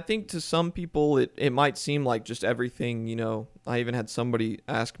 and I think to some people it might seem like just everything, you know. I even had somebody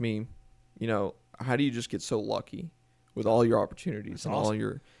ask me, you know, how do you just get so lucky with all your opportunities and all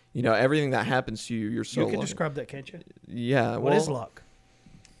your, you know, everything that happens to you, you're so lucky. You can describe that, can't you? Yeah. What is luck?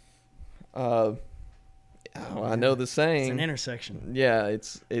 I know the saying. It's an intersection. Yeah,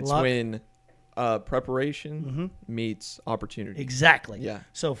 it's luck. When preparation meets opportunity. Exactly. Yeah.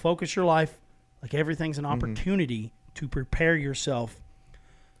 So focus your life like everything's an opportunity to prepare yourself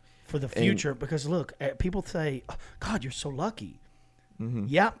for the future. Because look, people say, oh, God, you're so lucky.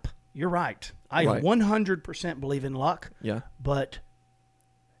 Yep. You're right. I 100% believe in luck. Yeah. But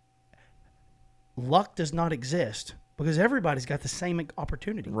luck does not exist because everybody's got the same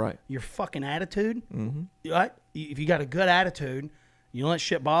opportunity. Right. Your fucking attitude, right? If you got a good attitude, you don't let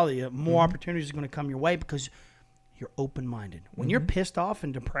shit bother you, more opportunities are going to come your way because you're open-minded. When you're pissed off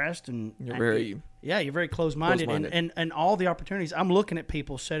and depressed and you're very closed-minded. And all the opportunities, I'm looking at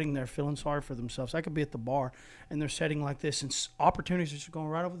people sitting there feeling sorry for themselves. I could be at the bar and they're sitting like this and opportunities are just going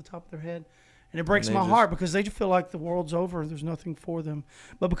right over the top of their head. And it breaks my heart because they just feel like the world's over and there's nothing for them.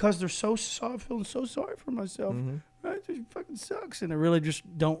 But because they're so sorry, feeling so sorry for myself, right? It just fucking sucks. And they really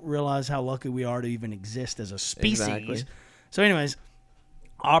just don't realize how lucky we are to even exist as a species. Exactly. So anyways,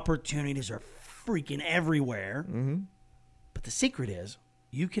 opportunities are freaking everywhere. But the secret is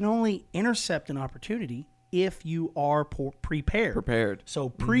you can only intercept an opportunity if you are prepared. So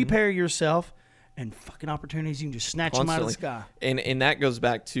prepare yourself and fucking opportunities, you can just snatch them out of the sky. And that goes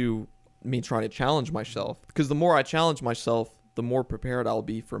back to me trying to challenge myself, because the more I challenge myself, the more prepared I'll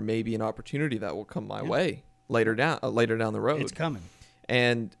be for maybe an opportunity that will come my way later down the road. It's coming.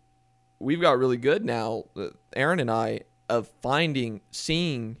 And we've got really good now, Aaron and I, of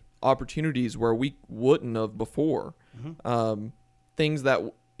seeing opportunities where we wouldn't have before. Things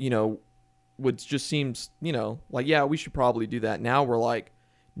that would just seems, like, yeah, we should probably do that. Now we're like,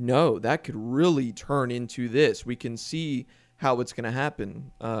 no, that could really turn into this. We can see how it's going to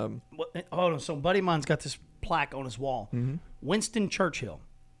happen. Hold on. So, a buddy of mine's got this plaque on his wall. Mm-hmm. Winston Churchill.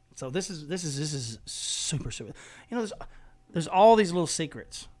 So this is super. There's all these little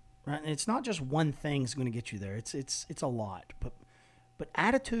secrets, right? And it's not just one thing's going to get you there. It's a lot. But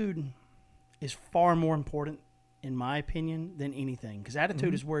attitude is far more important, in my opinion, than anything. Because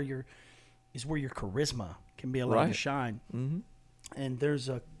attitude is where your charisma can be allowed to shine. Mm-hmm. And there's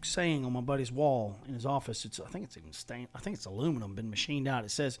a saying on my buddy's wall in his office. I think it's even stained. I think it's aluminum, been machined out.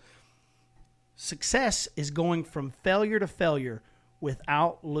 It says, "Success is going from failure to failure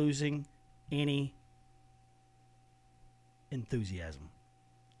without losing any enthusiasm."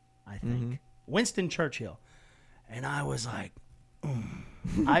 I think. Mm-hmm. Winston Churchill. And I was like,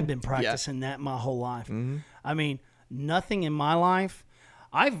 I've been practicing that my whole life. Mm-hmm. I mean, nothing in my life.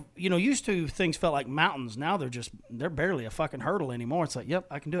 Used to things felt like mountains. Now they're barely a fucking hurdle anymore. It's like, yep,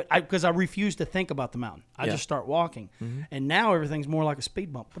 I can do it. Because I refuse to think about the mountain. I just start walking. Mm-hmm. And now everything's more like a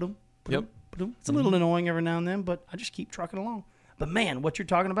speed bump. Yep. It's a little annoying every now and then, but I just keep trucking along. But man, what you're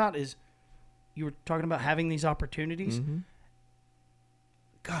talking about is, you were talking about having these opportunities. Mm-hmm.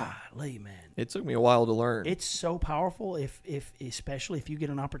 Golly, man. It took me a while to learn. It's so powerful especially if you get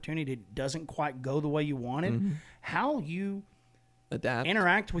an opportunity that doesn't quite go the way you wanted. Mm-hmm. How you adapt,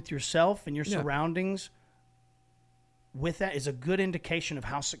 interact with yourself and your surroundings with that is a good indication of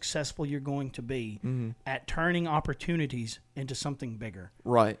how successful you're going to be at turning opportunities into something bigger.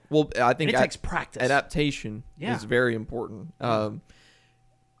 Right. Well, I think it takes practice. Adaptation is very important.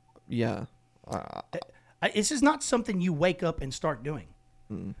 This is not something you wake up and start doing.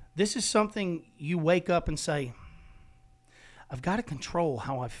 This is something you wake up and say, I've got to control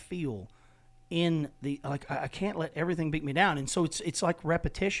how I feel I can't let everything beat me down. And so it's like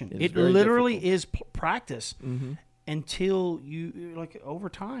repetition. It literally is practice until you, over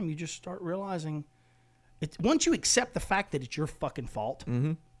time, you just start realizing once you accept the fact that it's your fucking fault,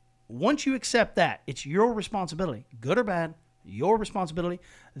 once you accept that it's your responsibility, good or bad, your responsibility,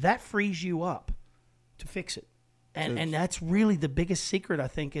 that frees you up to fix it. And that's really the biggest secret, I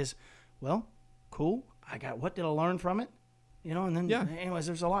think, is, well, cool. What did I learn from it? And then, anyways,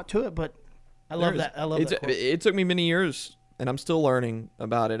 there's a lot to it, but I love that. I love that quote. It took me many years, and I'm still learning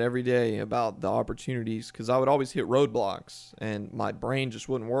about it every day, about the opportunities, because I would always hit roadblocks, and my brain just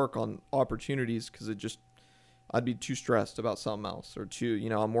wouldn't work on opportunities because I'd be too stressed about something else, or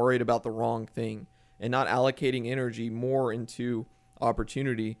I'm worried about the wrong thing, and not allocating energy more into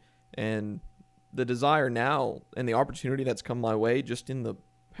opportunity. And the desire now and the opportunity that's come my way just in the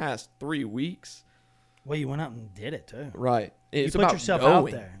past 3 weeks. Well, you went out and did it too. Right. It's about yourself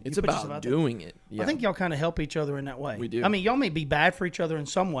out there. It's about doing it. Yeah. I think y'all kind of help each other in that way. We do. I mean, y'all may be bad for each other in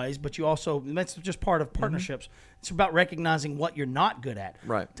some ways, but you also, that's just part of partnerships. It's about recognizing what you're not good at.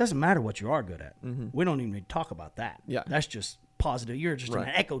 Right. It doesn't matter what you are good at. We don't even need to talk about that. Yeah. That's just positive. You're just in an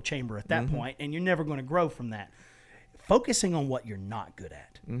echo chamber at that point, and you're never going to grow from that. Focusing on what you're not good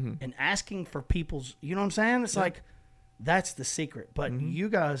at and asking for people's, you know what I'm saying? It's like, that's the secret. But you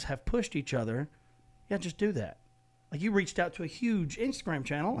guys have pushed each other. Yeah, just do that. Like, you reached out to a huge Instagram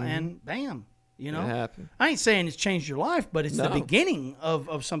channel and bam, It happened. I ain't saying it's changed your life, but it's the beginning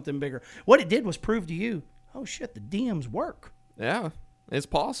of something bigger. What it did was prove to you, oh shit, the DMs work. Yeah, it's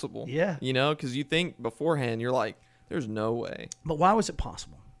possible. Yeah. Because you think beforehand, you're like, there's no way. But why was it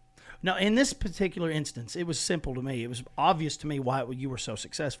possible? Now, in this particular instance, it was simple to me. It was obvious to me why you were so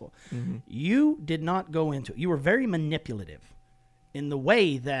successful. You did not go into it. You were very manipulative in the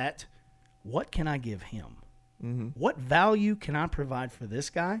way that, what can I give him? What value can I provide for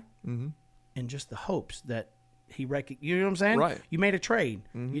this guy? And just the hopes that he you know what I'm saying? Right. You made a trade.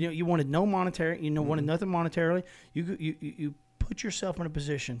 You wanted no monetary. Wanted nothing monetarily. You put yourself in a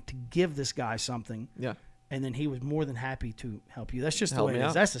position to give this guy something. Yeah. And then he was more than happy to help you. That's just the way it is.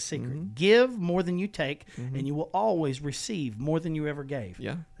 Out. That's the secret. Give more than you take, and you will always receive more than you ever gave.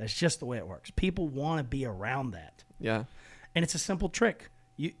 Yeah. That's just the way it works. People want to be around that. Yeah. And it's a simple trick.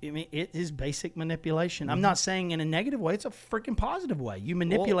 It is basic manipulation. I'm not saying in a negative way. It's a freaking positive way. You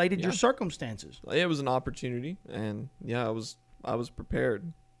manipulated your circumstances. It was an opportunity, and I was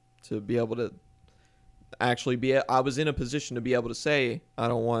prepared to be able to actually I was in a position to be able to say, I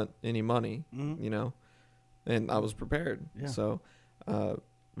don't want any money, and I was prepared. Yeah. So,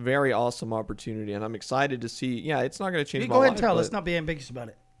 very awesome opportunity, and I'm excited to see. Yeah, it's not going to change my life. Go ahead and tell. Let's not be ambiguous about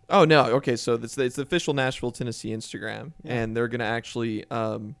it. Oh, no. Okay, so it's the official Nashville, Tennessee Instagram, and they're going to actually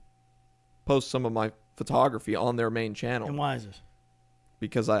post some of my photography on their main channel. And why is this?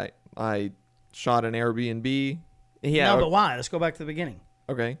 Because I shot an Airbnb. No, but why? Let's go back to the beginning.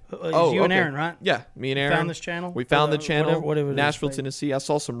 Okay. It's you and Aaron, right? Yeah, me and Aaron Found this channel? We found the channel, whatever it is, Nashville, like- Tennessee. I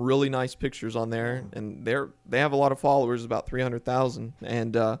saw some really nice pictures on there, and they have a lot of followers, about 300,000.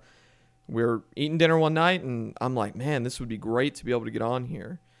 And we were eating dinner one night, and I'm like, man, this would be great to be able to get on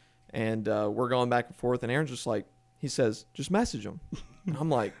here. And we're going back and forth, and Aaron's just like, he says, just message him. And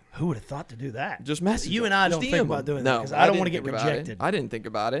I'm like, Who would have thought to do that? just message You him. and I Just don't DM think him. about doing no, that because I don't want to didn't get think about it. rejected. I didn't think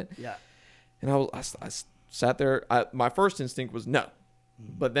about it. Yeah. And I sat there. My first instinct was no.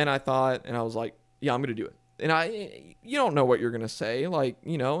 But then I thought, and I was like, yeah, I'm going to do it. And you don't know what you're going to say. Like,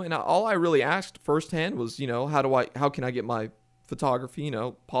 and all I really asked firsthand was, how can I get my photography,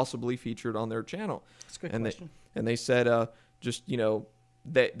 possibly featured on their channel? That's a good and question. They said, just,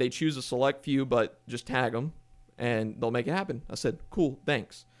 they choose a select few, but just tag them and they'll make it happen. I said, cool,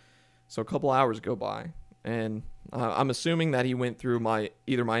 thanks. So a couple hours go by, and I'm assuming that he went through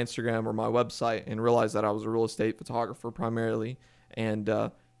either my Instagram or my website and realized that I was a real estate photographer primarily. And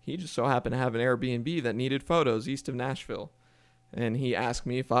he just so happened to have an Airbnb that needed photos east of Nashville. And he asked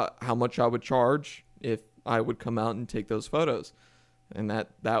me how much I would charge if I would come out and take those photos. And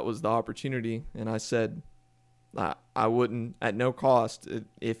that was the opportunity. And I said, I wouldn't, at no cost.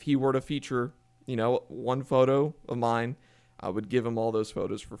 If he were to feature, one photo of mine, I would give him all those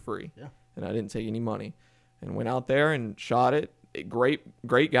photos for free. Yeah. And I didn't take any money. And went out there and shot it. Great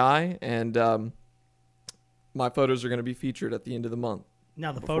guy. And my photos are going to be featured at the end of the month.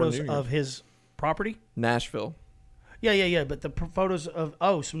 Now, the before photos New Year's. of his property? Nashville. Yeah. But the photos of,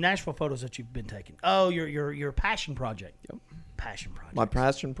 some Nashville photos that you've been taking. Oh, your passion project. Yep. Passion project. My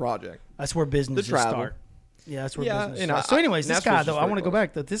passion project. That's where businesses The travel. start. Yeah, that's where Yeah, business and starts. So anyways, this Nashville's guy, just though, I very want to go close.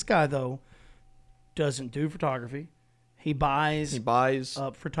 back. That this guy, though, doesn't do photography. He buys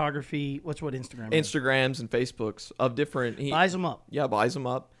photography. What Instagram is? Instagrams and Facebooks of different. He Buys them up. buys them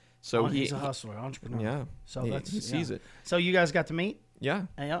up. So He's a hustler, entrepreneur. Yeah. So he sees it. So you guys got to meet? Yeah.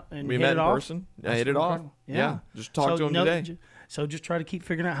 And We hit met it in off? person. I That's hit it off. incredible. Yeah. Just talked to him today. So just try to keep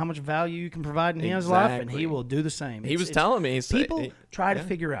figuring out how much value you can provide in his life, and he Exactly. will do the same. He was telling me. People try to yeah.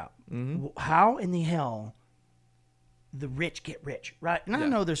 figure out Mm-hmm. how in the hell the rich get rich, right? And I Yeah.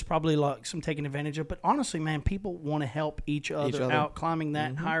 know there's probably like some taking advantage of, but honestly, man, people want to help each other out climbing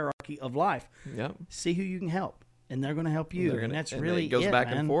that hierarchy of life. Yep. See who you can help, and they're going to help you. And that's really it goes back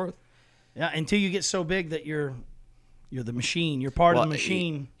man. and forth. Yeah, until you get so big that you're the machine. You're part of the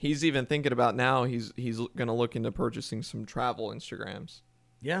machine. He's even thinking about now. He's going to look into purchasing some travel Instagrams.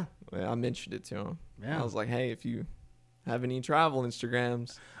 Yeah. I mentioned it to him. Yeah. I was like, hey, if you have any travel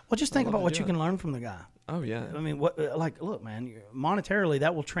Instagrams. Well, just think I'd about love what to you do can learn from the guy. Oh yeah. I mean, look, man, monetarily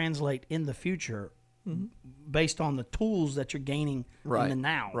that will translate in the future based on the tools that you're gaining in the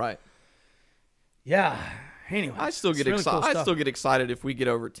now. Right. Yeah. Anyway, I still get it's really excited. cool I stuff. still get excited if we get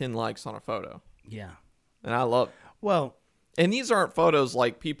over 10 likes on a photo, Yeah. and I love. Well, And these aren't photos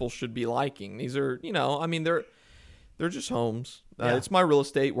like people should be liking. These are, I mean, they're just homes. Yeah. It's my real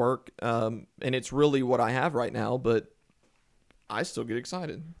estate work, and it's really what I have right now. But I still get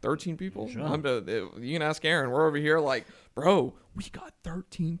excited. 13 people. Sure. You can ask Aaron. We're over here like, bro, we got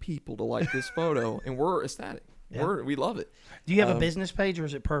 13 people to like this photo, and we're ecstatic. Yeah. We love it. do you have a business page or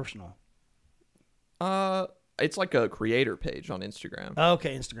is it personal? It's like a creator page on Instagram.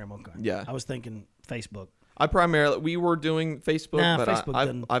 Okay, Instagram. Okay. Yeah. I was thinking Facebook. We were doing Facebook, Nah, but Facebook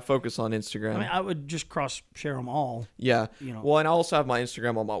doesn't- I focus on Instagram. I mean, I would just cross share them all. Yeah. You know. Well, and I also have my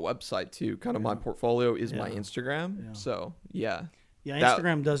Instagram on my website too. Kind of my portfolio is my Yeah. Instagram. Yeah. So yeah. Yeah, That-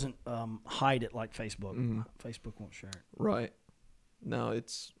 Instagram doesn't hide it like Facebook. Mm-hmm. Facebook won't share it. Right. No,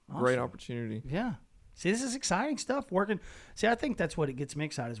 it's a great Awesome. opportunity. Yeah. See, this is exciting stuff. I think that's what it gets me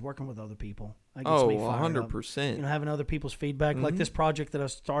excited is working with other people. That gets Oh, me fired up. 100%. You know, having other people's feedback. Mm-hmm. Like this project that I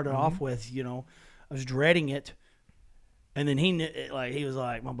started off with, I was dreading it. And then he was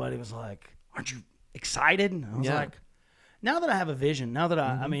like, my buddy was like, aren't you excited? And I was Yeah. like, now that I have a vision, now that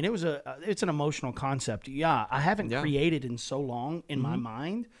I mean, it's an emotional concept. Yeah. I haven't created in so long in my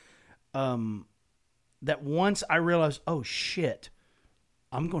mind, that once I realized, oh shit,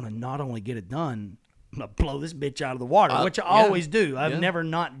 I'm going to not only get it done, I'm going to blow this bitch out of the water, which I always do. I've never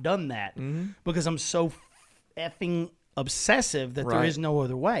not done that because I'm so effing obsessive that there Right. is no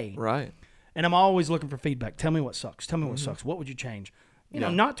other way. Right. And I'm always looking for feedback. Tell me what sucks. Tell me what sucks. What would you change? You know,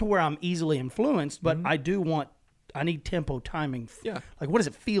 not to where I'm easily influenced, but I need tempo, timing. Yeah. Like, what does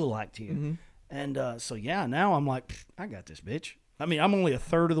it feel like to you? And now I'm like, I got this, bitch. I mean, I'm only a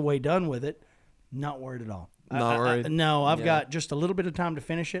third of the way done with it. Not worried at all. Not worried? No, I've got just a little bit of time to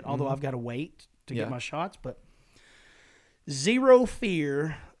finish it, although I've got to wait to Yeah. get my shots. But zero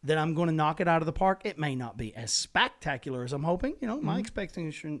fear that I'm going to knock it out of the park. It may not be as spectacular as I'm hoping. My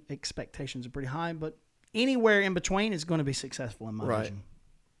expectations are pretty high, but anywhere in between is going to be successful in my Right. vision.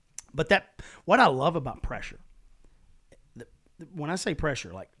 But what I love about pressure, when I say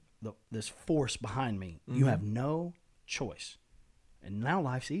pressure, like this force behind me, you have no choice. And now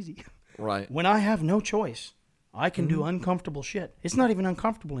life's easy. Right. When I have no choice, I can do uncomfortable shit. It's not even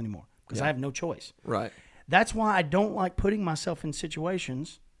uncomfortable anymore because I have no choice. Right. That's why I don't like putting myself in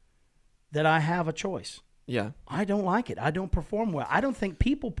situations that I have a choice. Yeah. I don't like it. I don't perform well. I don't think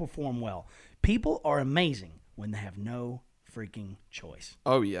people perform well. People are amazing when they have no freaking choice.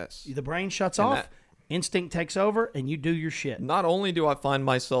 Oh, yes. The brain shuts off, instinct takes over, and you do your shit. Not only do I find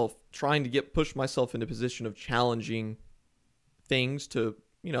myself trying to push myself into a position of challenging things to,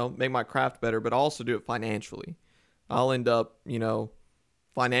 make my craft better, but I also do it financially. I'll end up,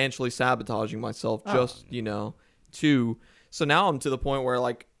 financially sabotaging myself just, so now I'm to the point where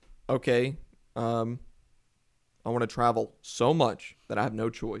like, okay, I want to travel so much that I have no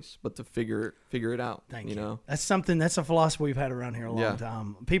choice but to figure it out. Thank you. That's a philosophy we've had around here a long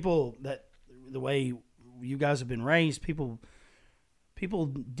time. People the way you guys have been raised, people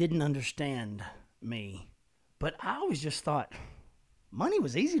didn't understand me, but I always just thought money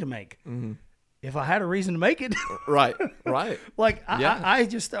was easy to make. Mm-hmm. If I had a reason to make it. Right. Like, I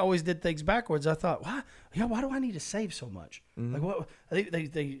just always did things backwards. I thought, why do I need to save so much? Mm-hmm. Like,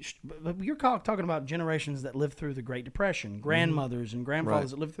 what you're talking about generations that lived through the Great Depression, grandmothers and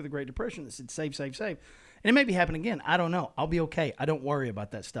grandfathers that lived through the Great Depression that said, save. And it may be happening again. I don't know. I'll be okay. I don't worry about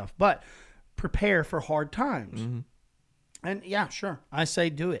that stuff. But prepare for hard times. Mm-hmm. And yeah, sure. I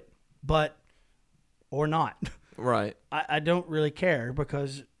say do it, or not. Right. I don't really care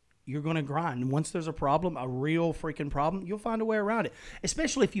because you're going to grind. And once there's a problem, a real freaking problem, you'll find a way around it,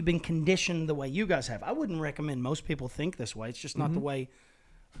 especially if you've been conditioned the way you guys have. I wouldn't recommend most people think this way. It's just not the way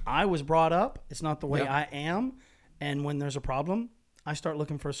I was brought up. It's not the way I am. And when there's a problem, I start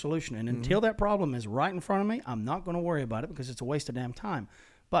looking for a solution. And until that problem is right in front of me, I'm not going to worry about it because it's a waste of damn time.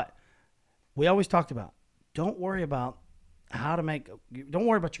 But we always talked about, don't worry about don't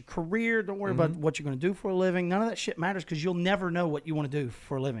worry about your career. Don't worry about what you're going to do for a living. None of that shit matters because you'll never know what you want to do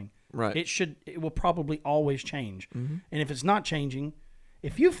for a living. Right. It will probably always change. Mm-hmm. And if it's not changing,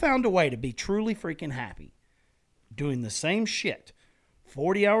 if you found a way to be truly freaking happy doing the same shit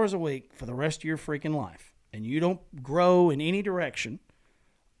 40 hours a week for the rest of your freaking life and you don't grow in any direction,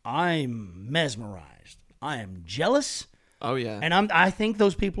 I'm mesmerized. I am jealous. Oh, yeah. And I think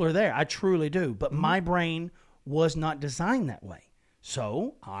those people are there. I truly do. But my brain was not designed that way.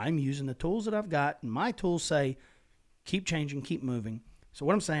 So I'm using the tools that I've got, and my tools say, keep changing, keep moving. So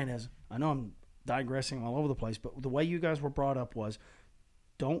what I'm saying is, I know I'm digressing all over the place, but the way you guys were brought up was,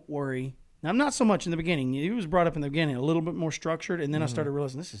 don't worry. Now, I'm not so much in the beginning. You was brought up in the beginning a little bit more structured, and then I started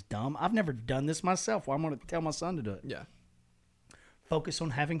realizing this is dumb. I've never done this myself. Well, I'm going to tell my son to do it. Yeah. Focus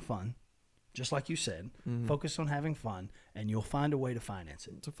on having fun, just like you said. Focus on having fun, and you'll find a way to finance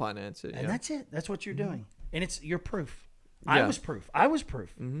it. And that's it. That's what you're doing. And you're proof. Yeah. I was proof.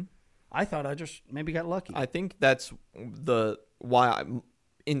 Mm-hmm. I thought I just maybe got lucky. I think that's why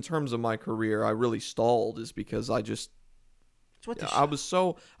in terms of my career, I really stalled is because I was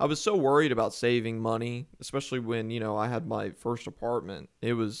so worried about saving money, especially when, I had my first apartment.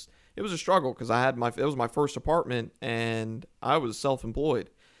 It was a struggle because it was my first apartment and I was self-employed.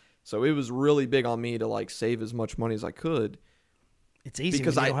 So it was really big on me to like save as much money as I could. It's easy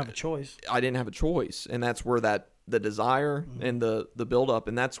because I don't have a choice. I didn't have a choice, and that's where the desire and the build up,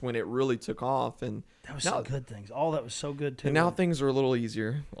 and that's when it really took off. And that was some good things. All that was so good too. And now things are a little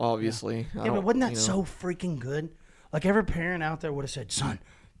easier, obviously. Yeah, but wasn't that so freaking good? Like every parent out there would have said, "Son,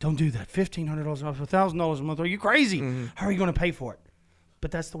 don't do that. $1,500 a month, $1,000 a month. Are you crazy? How are you going to pay for it?" But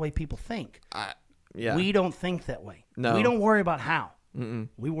that's the way people think. We don't think that way. No, we don't worry about how.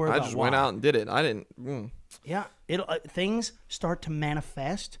 We worry about why. I just went out and did it. I didn't. Yeah, things start to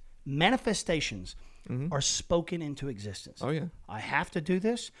manifest. Manifestations are spoken into existence. Oh, yeah. I have to do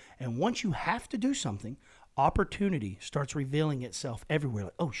this. And once you have to do something, opportunity starts revealing itself everywhere.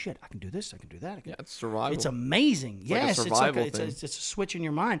 Like, oh, shit, I can do this. I can do that. It's survival. It's amazing. It's it's a switch in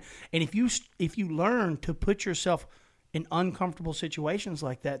your mind. And if you learn to put yourself in uncomfortable situations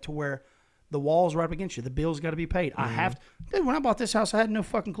like that to where the wall's right up against you. The bill's got to be paid. I have to. Dude, when I bought this house, I had no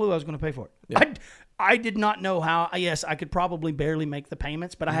fucking clue I was going to pay for it. Yeah. I did not know how. Yes, I could probably barely make the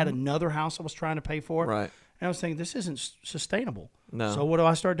payments, but I had another house I was trying to pay for. Right. And I was thinking, this isn't sustainable. No. So what do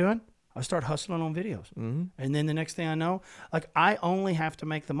I start doing? I start hustling on videos. Mm-hmm. And then the next thing I know, like I only have to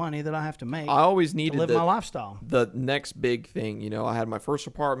make the money that I have to make. I always needed to live my lifestyle. The next big thing, I had my first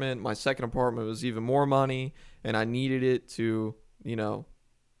apartment. My second apartment was even more money, and I needed it to,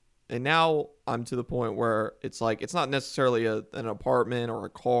 And now I'm to the point where it's like it's not necessarily an apartment or a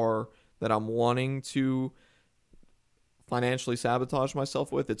car that I'm wanting to financially sabotage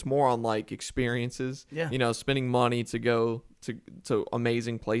myself with. It's more on like experiences. Yeah. You know, spending money to go to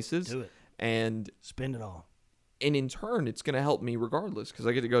amazing places. Do it. And Spend it all. in turn, it's going to help me regardless because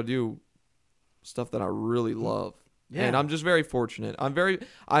I get to go do stuff that I really love. Yeah. And I'm just very fortunate.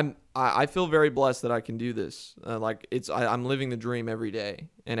 I feel very blessed that I can do this. I'm living the dream every day,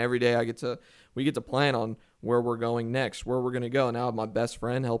 and every day we get to plan on where we're going next, where we're going to go. Now I have my best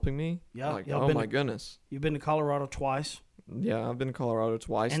friend helping me. Yeah. Like, oh my goodness. You've been to Colorado twice. Yeah, I've been to Colorado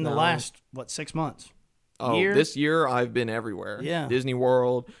twice. In the now. last 6 months. Oh, year? this year I've been everywhere. Yeah. Disney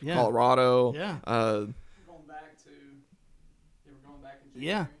World, Yeah. Colorado. Yeah. Going back to, we're going back in January.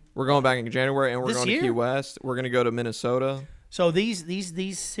 Yeah. We're going back in January, and we're This going to year? Key West. We're going to go to Minnesota. So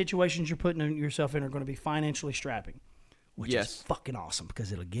these situations you're putting yourself in are going to be financially strapping, which Yes. is fucking awesome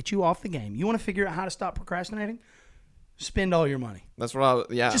because it'll get you off the game. You want to figure out how to stop procrastinating? Spend all your money. That's what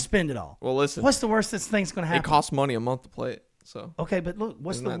Just spend it all. Well, listen. What's the worst thing's going to happen? It costs money a month to play it. So. Okay, but look,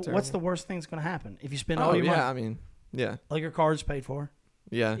 what's Isn't that the terrible? worst thing that's going to happen if you spend Oh all your yeah, money? I mean, yeah, Like your card's paid for,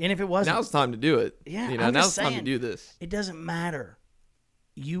 yeah. and if it wasn't, Now it's time to do it. Yeah, you know, I'm now just it's time to saying. do this. it doesn't matter.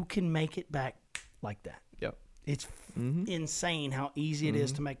 You can make it back like that. Yep. It's Mm-hmm. insane how easy it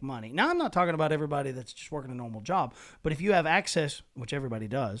is to make money. Now, I'm not talking about everybody that's just working a normal job, but if you have access, which everybody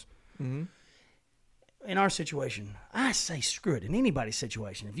does, Mm-hmm. in our situation, I say screw it. In anybody's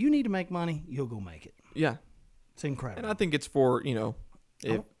situation, if you need to make money, you'll go make it. Yeah, It's incredible. and I think it's for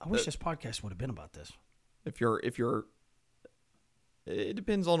I wish this podcast would have been about this. if you're it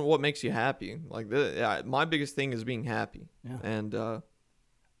depends on what makes you happy. Like my biggest thing is being happy. Yeah. And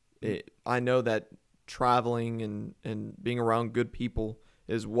I know that traveling and being around good people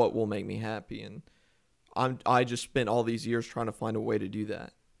is what will make me happy, and I just spent all these years trying to find a way to do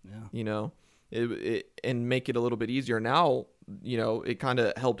that. Yeah. You know, and make it a little bit easier. Now, you know, it kind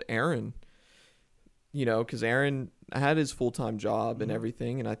of helped Aaron, you know, because Aaron had his full-time job and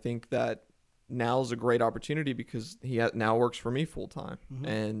everything, and I think that now is a great opportunity because he now works for me full-time,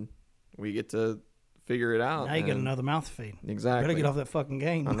 and we get to figure it out. Now you get and- another mouth feed. Exactly. Better get off that fucking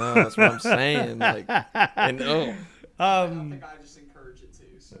game. I know, that's what I'm saying. Like, and I think I just encourage it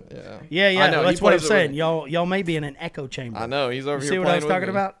too. So yeah. Yeah, I know, that's he what I'm plays it saying. with- Y'all may be in an echo chamber. I know he's over You here. see what I was playing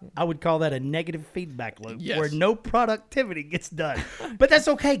talking with me. about? I would call that a negative feedback loop Yes. where no productivity gets done. But that's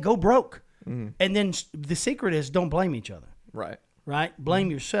okay. Go broke. And then the secret is don't blame each other, Right. right?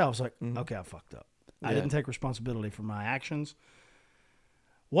 Blame yourselves. Like, okay, I fucked up. I Yeah. didn't take responsibility for my actions.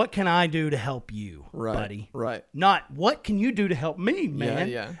 What can I do to help you, Right. buddy? Right. Not what can you do to help me, man?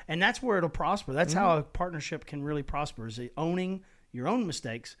 yeah. And that's where it'll prosper. That's how a partnership can really prosper, is owning your own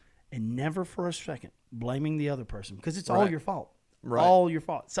mistakes and never for a second blaming the other person because it's all Right. your fault. Right. All your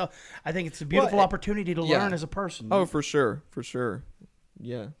fault. So I think it's a beautiful Well, opportunity to yeah. learn as a person. Oh, for sure. For sure.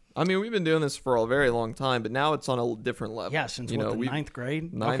 Yeah. I mean, we've been doing this for a very long time, but now it's on a different level. yeah, since You know, the we- ninth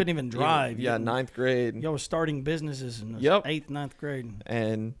grade? I ninth- couldn't even drive. Yeah, ninth grade. Y'all was starting businesses in the Yep. 8th, 9th grade.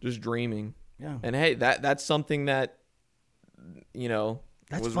 And just dreaming. Yeah. And hey, that's something that, you know,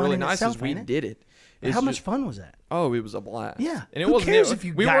 That's was fun really in nice itself, is we ain't it? did it. It's How much just- fun was that? Oh, it was a blast. Yeah. And it Who wasn't. cares if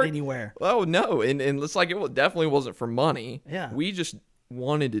you got weren't- anywhere? Oh no, and it's like definitely wasn't for money. Yeah. We just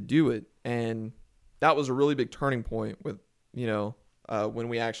wanted to do it, and that was a really big turning point with when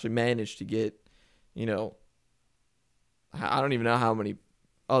we actually managed to get, I don't even know how many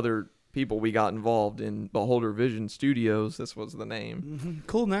other people we got involved in Beholder Vision Studios. This was the name.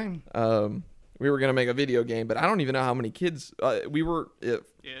 Cool name. We were gonna make a video game, but I don't even know how many kids we were. yeah,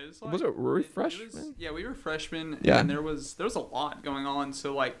 it's like, Were we it was- freshmen? yeah, we were freshmen, Yeah. and there was a lot going on.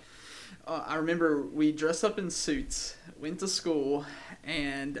 So like, I remember we dressed up in suits, went to school,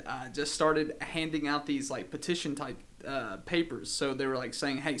 and just started handing out these like petition type papers. So they were like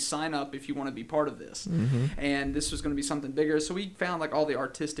saying, "Hey, sign up if you want to be part of this." And this was going to be something bigger. So we found like all the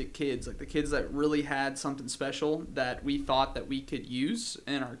artistic kids, like the kids that really had something special that we thought that we could use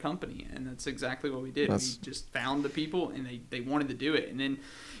in our company, and that's exactly what we did. That's- We just found the people, and they wanted to do it, and then,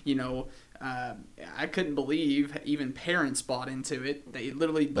 I couldn't believe even parents bought into it. They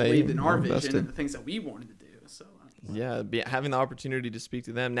literally believed in our vision invested. and the things that we wanted to do. So Yeah, having the opportunity to speak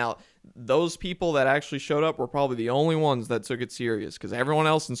to them. Now, those people that actually showed up were probably the only ones that took it serious because everyone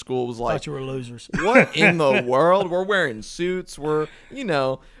else in school was like, Thought you were losers. what in the world? We're wearing suits.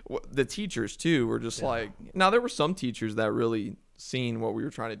 The teachers too were just like, now there were some teachers that really seen what we were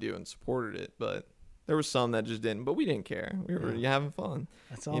trying to do and supported it, but there were some that just didn't, but we didn't care. We were having fun.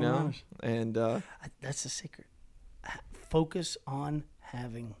 That's all that matters. And That's the secret. Focus on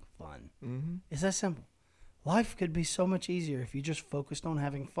having fun. It's that simple. Life could be so much easier if you just focused on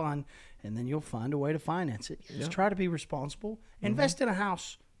having fun, and then you'll find a way to finance it. Just try to be responsible. Invest in a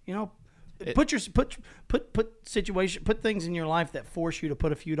house. put things in your life that force you to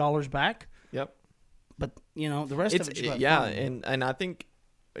put a few dollars back. Yep. But the rest of it, you and I think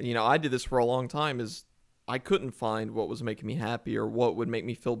I did this for a long time. Is I couldn't find what was making me happy or what would make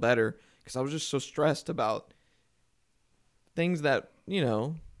me feel better because I was just so stressed about things that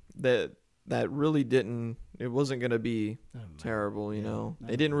that really didn't. It wasn't gonna be terrible.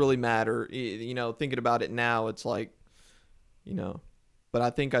 It didn't really matter. Thinking about it now, it's like, but I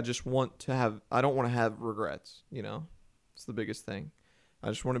think I just want to have. I don't want to have regrets. It's the biggest thing. I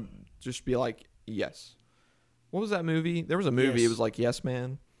just want to just be like, yes. What was that movie? There was a movie. Yes. It was like Yes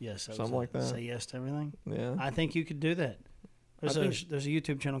Man. Yes, something like that. Say yes to everything. Yeah. I think you could do that. There's a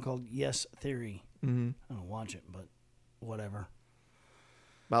YouTube channel called Yes Theory. Mm-hmm. I don't watch it, but whatever.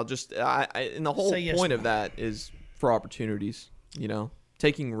 Well, just and the whole Yes point of that is for opportunities.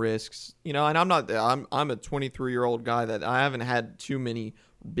 Taking risks. And I'm not. I'm a 23-year-old guy that I haven't had too many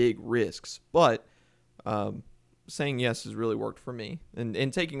big risks, but saying yes has really worked for me.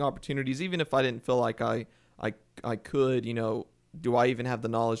 And taking opportunities, even if I didn't feel like I could. Do I even have the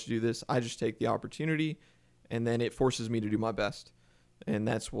knowledge to do this? I just take the opportunity, and then it forces me to do my best, and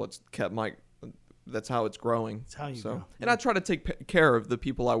that's what's kept that's how it's growing. That's how you grow. And I try to take care of the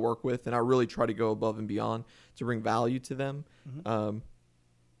people I work with, and I really try to go above and beyond to bring value to them. Mm-hmm.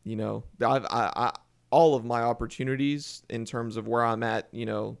 I all of my opportunities in terms of where I'm at,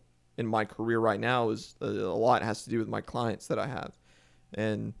 in my career right now is a lot has to do with my clients that I have,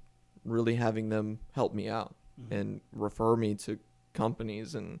 and really having them help me out and refer me to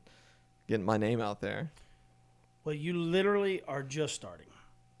companies and getting my name out there. Well, you literally are just starting.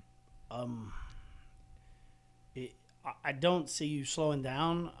 I don't see you slowing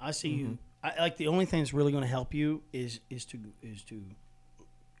down. I see you. The only thing that's really going to help you is to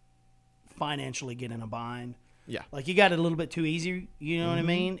financially get in a bind. Yeah. Like you got it a little bit too easy. You know what I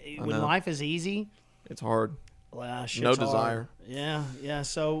mean? When life is easy, it's hard. No desire. Yeah.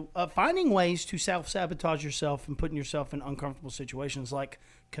 So finding ways to self-sabotage yourself and putting yourself in uncomfortable situations, like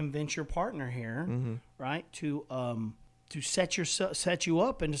convince your partner here, right, to set you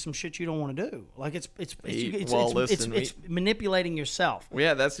up into some shit you don't want to do. Like it's manipulating yourself. We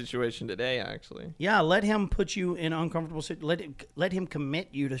had that situation today, actually. Yeah, let him put you in uncomfortable situations. Let him commit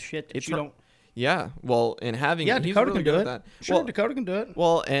you to shit that you don't. Yeah, well, and having Dakota really can do it. That. Sure, well, Dakota can do it.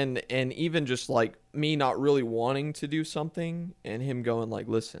 Well, and even just like me not really wanting to do something, and him going like,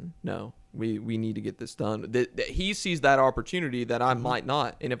 "Listen, no, we need to get this done." That he sees that opportunity that I might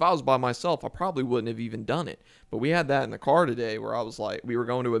not, and if I was by myself, I probably wouldn't have even done it. But we had that in the car today, where I was like, we were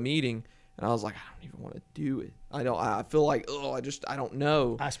going to a meeting, and I was like, I don't even want to do it. I feel like, I don't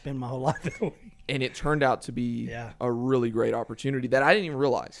know. I spend my whole life that way. And it turned out to be a really great opportunity that I didn't even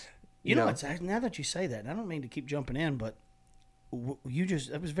realize. You know, it's now that you say that, and I don't mean to keep jumping in, but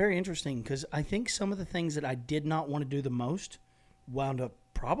it was very interesting because I think some of the things that I did not want to do the most wound up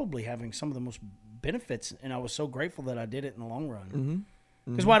probably having some of the most benefits, and I was so grateful that I did it in the long run.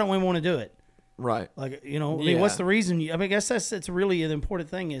 Because why don't we want to do it? Right. Like, what's the reason? I guess that's really an important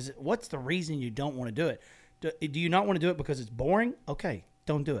thing is what's the reason you don't want to do it? Do you not want to do it because it's boring? Okay,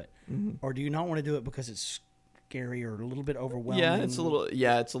 don't do it. Or do you not want to do it because it's scary or a little bit overwhelming? It's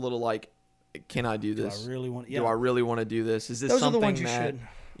a little like, can I do this? Do I really want to do this? Is this Those something are the ones you that,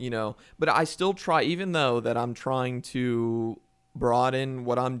 should. But I still try, even though that I'm trying to broaden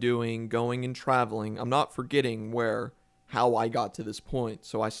what I'm doing, going and traveling, I'm not forgetting how I got to this point.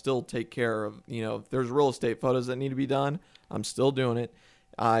 So I still take care of, if there's real estate photos that need to be done, I'm still doing it.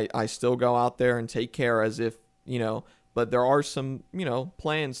 I still go out there and take care as if, but there are some,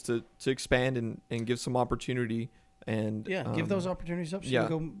 plans to expand and give some opportunity and give those opportunities up so you can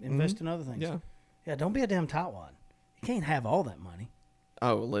go invest in other things. Yeah, don't be a damn tightwad. You can't have all that money.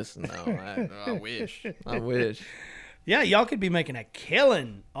 Oh, listen, no, I wish. Yeah, y'all could be making a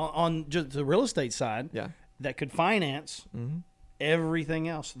killing on just the real estate side. Yeah. That could finance everything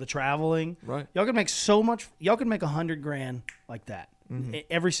else, the traveling. Right. Y'all could make so much. Y'all could make $100,000 like that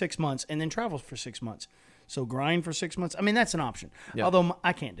every 6 months, and then travel for 6 months. So grind for 6 months. I mean, that's an option. Yeah. Although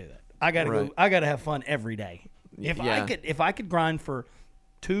I can't do that. I gotta go. I gotta have fun every day. If I could grind for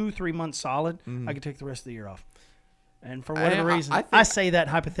 2-3 months solid, I could take the rest of the year off. And for whatever reason, I say that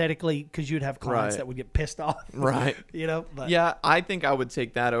hypothetically because you'd have clients that would get pissed off. Right. But. Yeah, I think I would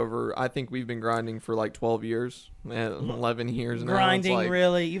take that over. I think we've been grinding for like 12 years, 11 years now. Grinding,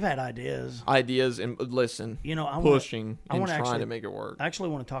 really? You've had ideas. Ideas and pushing and trying to make it work. I actually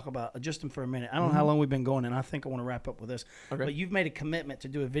want to talk about, just for a minute, I don't know how long we've been going, and I think I want to wrap up with this. Okay. But you've made a commitment to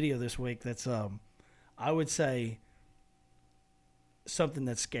do a video this week that's, I would say, something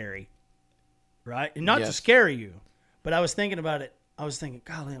that's scary. Right? And not to scare you. But I was thinking about it I was thinking,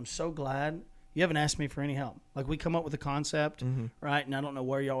 golly, I'm so glad you haven't asked me for any help. Like, we come up with a concept, right? And I don't know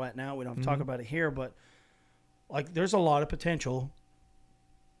where y'all at now. We don't have to talk about it here, but like, there's a lot of potential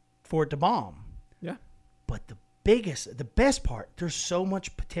for it to bomb. Yeah. But the best part, there's so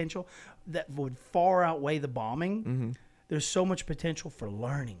much potential that would far outweigh the bombing. There's so much potential for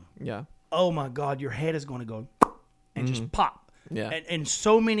learning. Yeah. Oh my God, your head is going to go and just pop. Yeah. And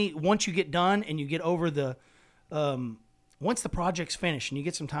so many, once you get done and you get over the, once the project's finished and you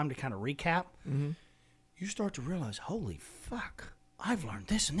get some time to kind of recap, you start to realize, holy fuck, I've learned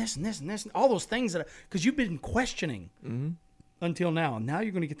this and this and this and this and all those things that, because you've been questioning until now. And now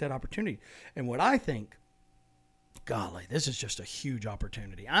you're going to get that opportunity. And what I think, golly, this is just a huge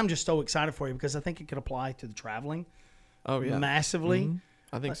opportunity. I'm just so excited for you because I think it could apply to the traveling massively.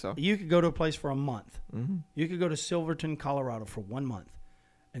 I think so. You could go to a place for a month. You could go to Silverton, Colorado for 1 month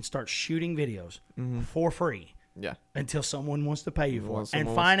and start shooting videos for free. Yeah. Until someone wants to pay you for it. And someone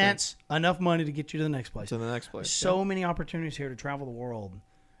wants to finance enough money to get you to the next place. To the next place. So many opportunities here to travel the world.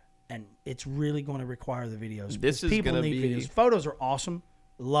 And it's really going to require the videos. This is people gonna need be- videos. Photos are awesome.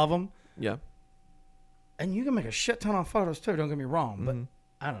 Love them. Yeah. And you can make a shit ton of photos too, don't get me wrong. But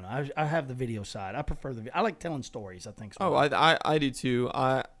I don't know. I have the video side. I prefer I like telling stories, I think. Oh, I do too.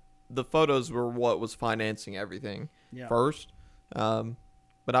 The photos were what was financing everything first.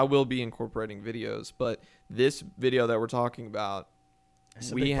 But I will be incorporating videos. But this video that we're talking about,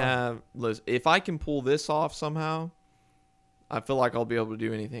 we have. If I can pull this off somehow, I feel like I'll be able to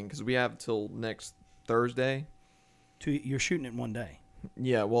do anything because we have till next Thursday. You're shooting it one day.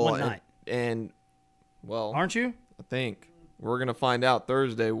 Yeah, well, One night. And well, Aren't you? I think we're gonna find out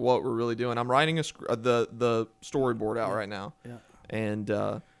Thursday what we're really doing. I'm writing the storyboard out right now. Yeah.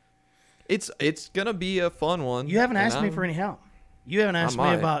 And it's gonna be a fun one. You haven't and asked me for any help. You haven't asked me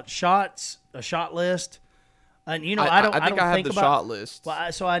might. about shots, a shot list. And you know, I don't think I have the about, shot list.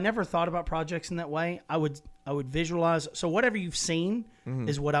 Well, so I never thought about projects in that way. I would visualize. So whatever you've seen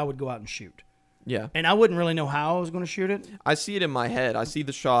is what I would go out and shoot. Yeah. And I wouldn't really know how I was going to shoot it. I see it in my head. I see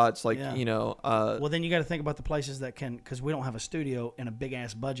the shots, like, Yeah. you know. Well, then you got to think about the places that can, because we don't have a studio and a big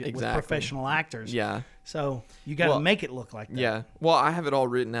ass budget with professional actors. Yeah. So you got to make it look like that. Yeah. Well, I have it all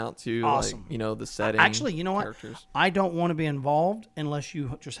written out too. Awesome. Like, you know, the setting. Actually, you know what? Characters. I don't want to be involved unless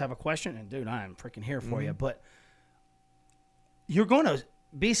you just have a question. And dude, I am freaking here for you. But you're going to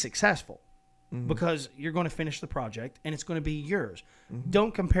be successful because you're going to finish the project and it's going to be yours.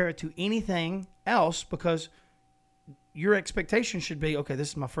 Don't compare it to anything else because your expectation should be, okay,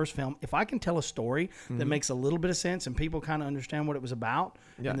 this is my first film. If I can tell a story that makes a little bit of sense and people kind of understand what it was about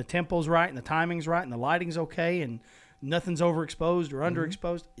and the tempo's right and the timing's right and the lighting's okay and nothing's overexposed or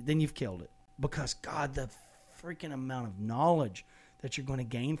underexposed, then you've killed it. Because, God, the freaking amount of knowledge that you're going to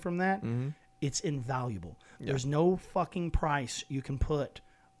gain from that, it's invaluable. There's no fucking price you can put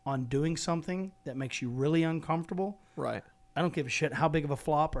on doing something that makes you really uncomfortable. Right. I don't give a shit how big of a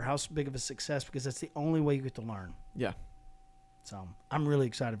flop or how big of a success because that's the only way you get to learn. Yeah. So I'm really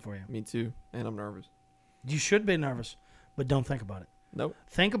excited for you. Me too. And I'm nervous. You should be nervous, but don't think about it. Nope.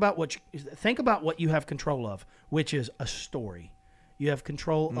 Think about what you have control of, which is a story. You have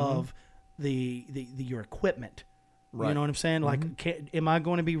control of the your equipment. Right. You know what I'm saying? Like, am I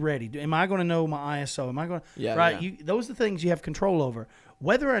going to be ready? Am I going to know my ISO? Am I going? Yeah. Right. Yeah. Those are the things you have control over.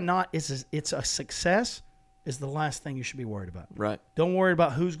 Whether or not it's a success is the last thing you should be worried about. Right. Don't worry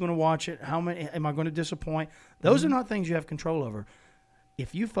about who's going to watch it. How many am I going to disappoint? Those are not things you have control over.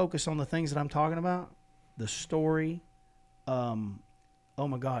 If you focus on the things that I'm talking about, the story, oh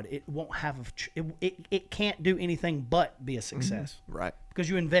my God, it won't have it can't do anything but be a success Right. because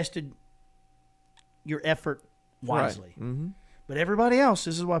you invested your effort wisely. Right. But everybody else,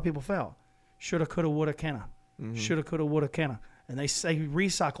 this is why people fail. Shoulda, coulda, woulda, canna. Shoulda, coulda, woulda, canna. And they say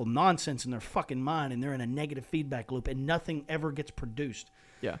recycle nonsense in their fucking mind, and they're in a negative feedback loop, and nothing ever gets produced.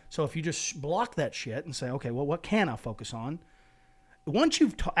 Yeah. So if you just block that shit and say, okay, well, what can I focus on? Once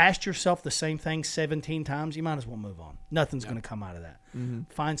you've asked yourself the same thing 17 times, you might as well move on. Nothing's going to come out of that.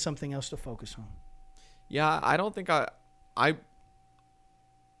 Find something else to focus on. Yeah. I don't think I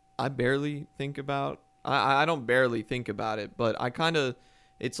barely think about. I don't barely think about it, but I kind of.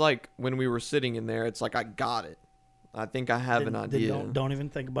 It's like when we were sitting in there. It's like I got it. I think I have an idea. Then don't even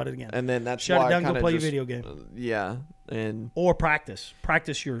think about it again. And then that's shut why it down. I Go play just, your video game. Yeah, and Or practice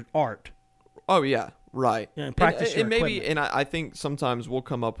your art. oh yeah, right. Yeah, and practice your and maybe, equipment. and I think sometimes we'll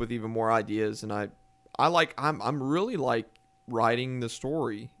come up with even more ideas. And I'm really like writing the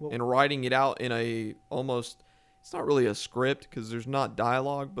story and writing it out in a almost. It's not really a script because there's not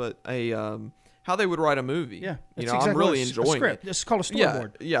dialogue, but how they would write a movie. Yeah, you that's know, exactly I'm really what it's- enjoying a script. it. It's called a Yeah,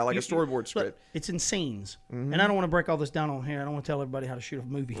 storyboard. yeah, like a storyboard script. Look, it's in scenes, and I don't want to break all this down on here. I don't want to tell everybody how to shoot a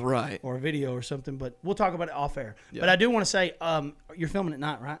movie, Right. or a video or something. But we'll talk about it off air. Yeah. But I do want to say, you're filming at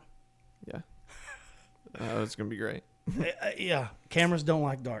night, right? Yeah, it's gonna be great. Yeah, cameras don't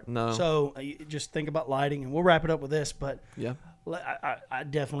like dark. No. So you just think about lighting, and we'll wrap it up with this. But Yeah. I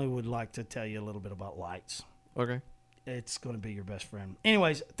definitely would like to tell you a little bit about lights. Okay. It's going to be your best friend.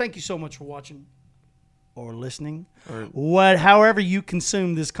 Anyways, thank you so much for watching or listening. Or- However you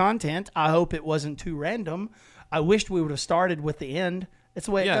consume this content, I hope it wasn't too random. I wished we would have started with the end. It's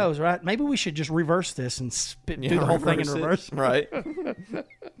the way it Yeah. goes, right? Maybe we should just reverse this and do the whole thing in reverse it. reverse. Right.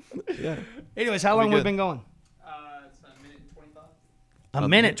 Yeah. Anyways, how long be have we good. been going? It's a minute and 25. A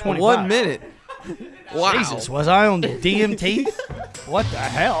minute 25. 1 minute. Wow. Jesus, was I on DMT? What the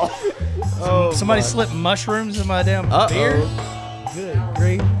hell? Somebody slipped mushrooms in my damn beer? Uh-oh. Good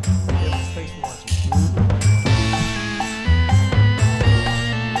grief.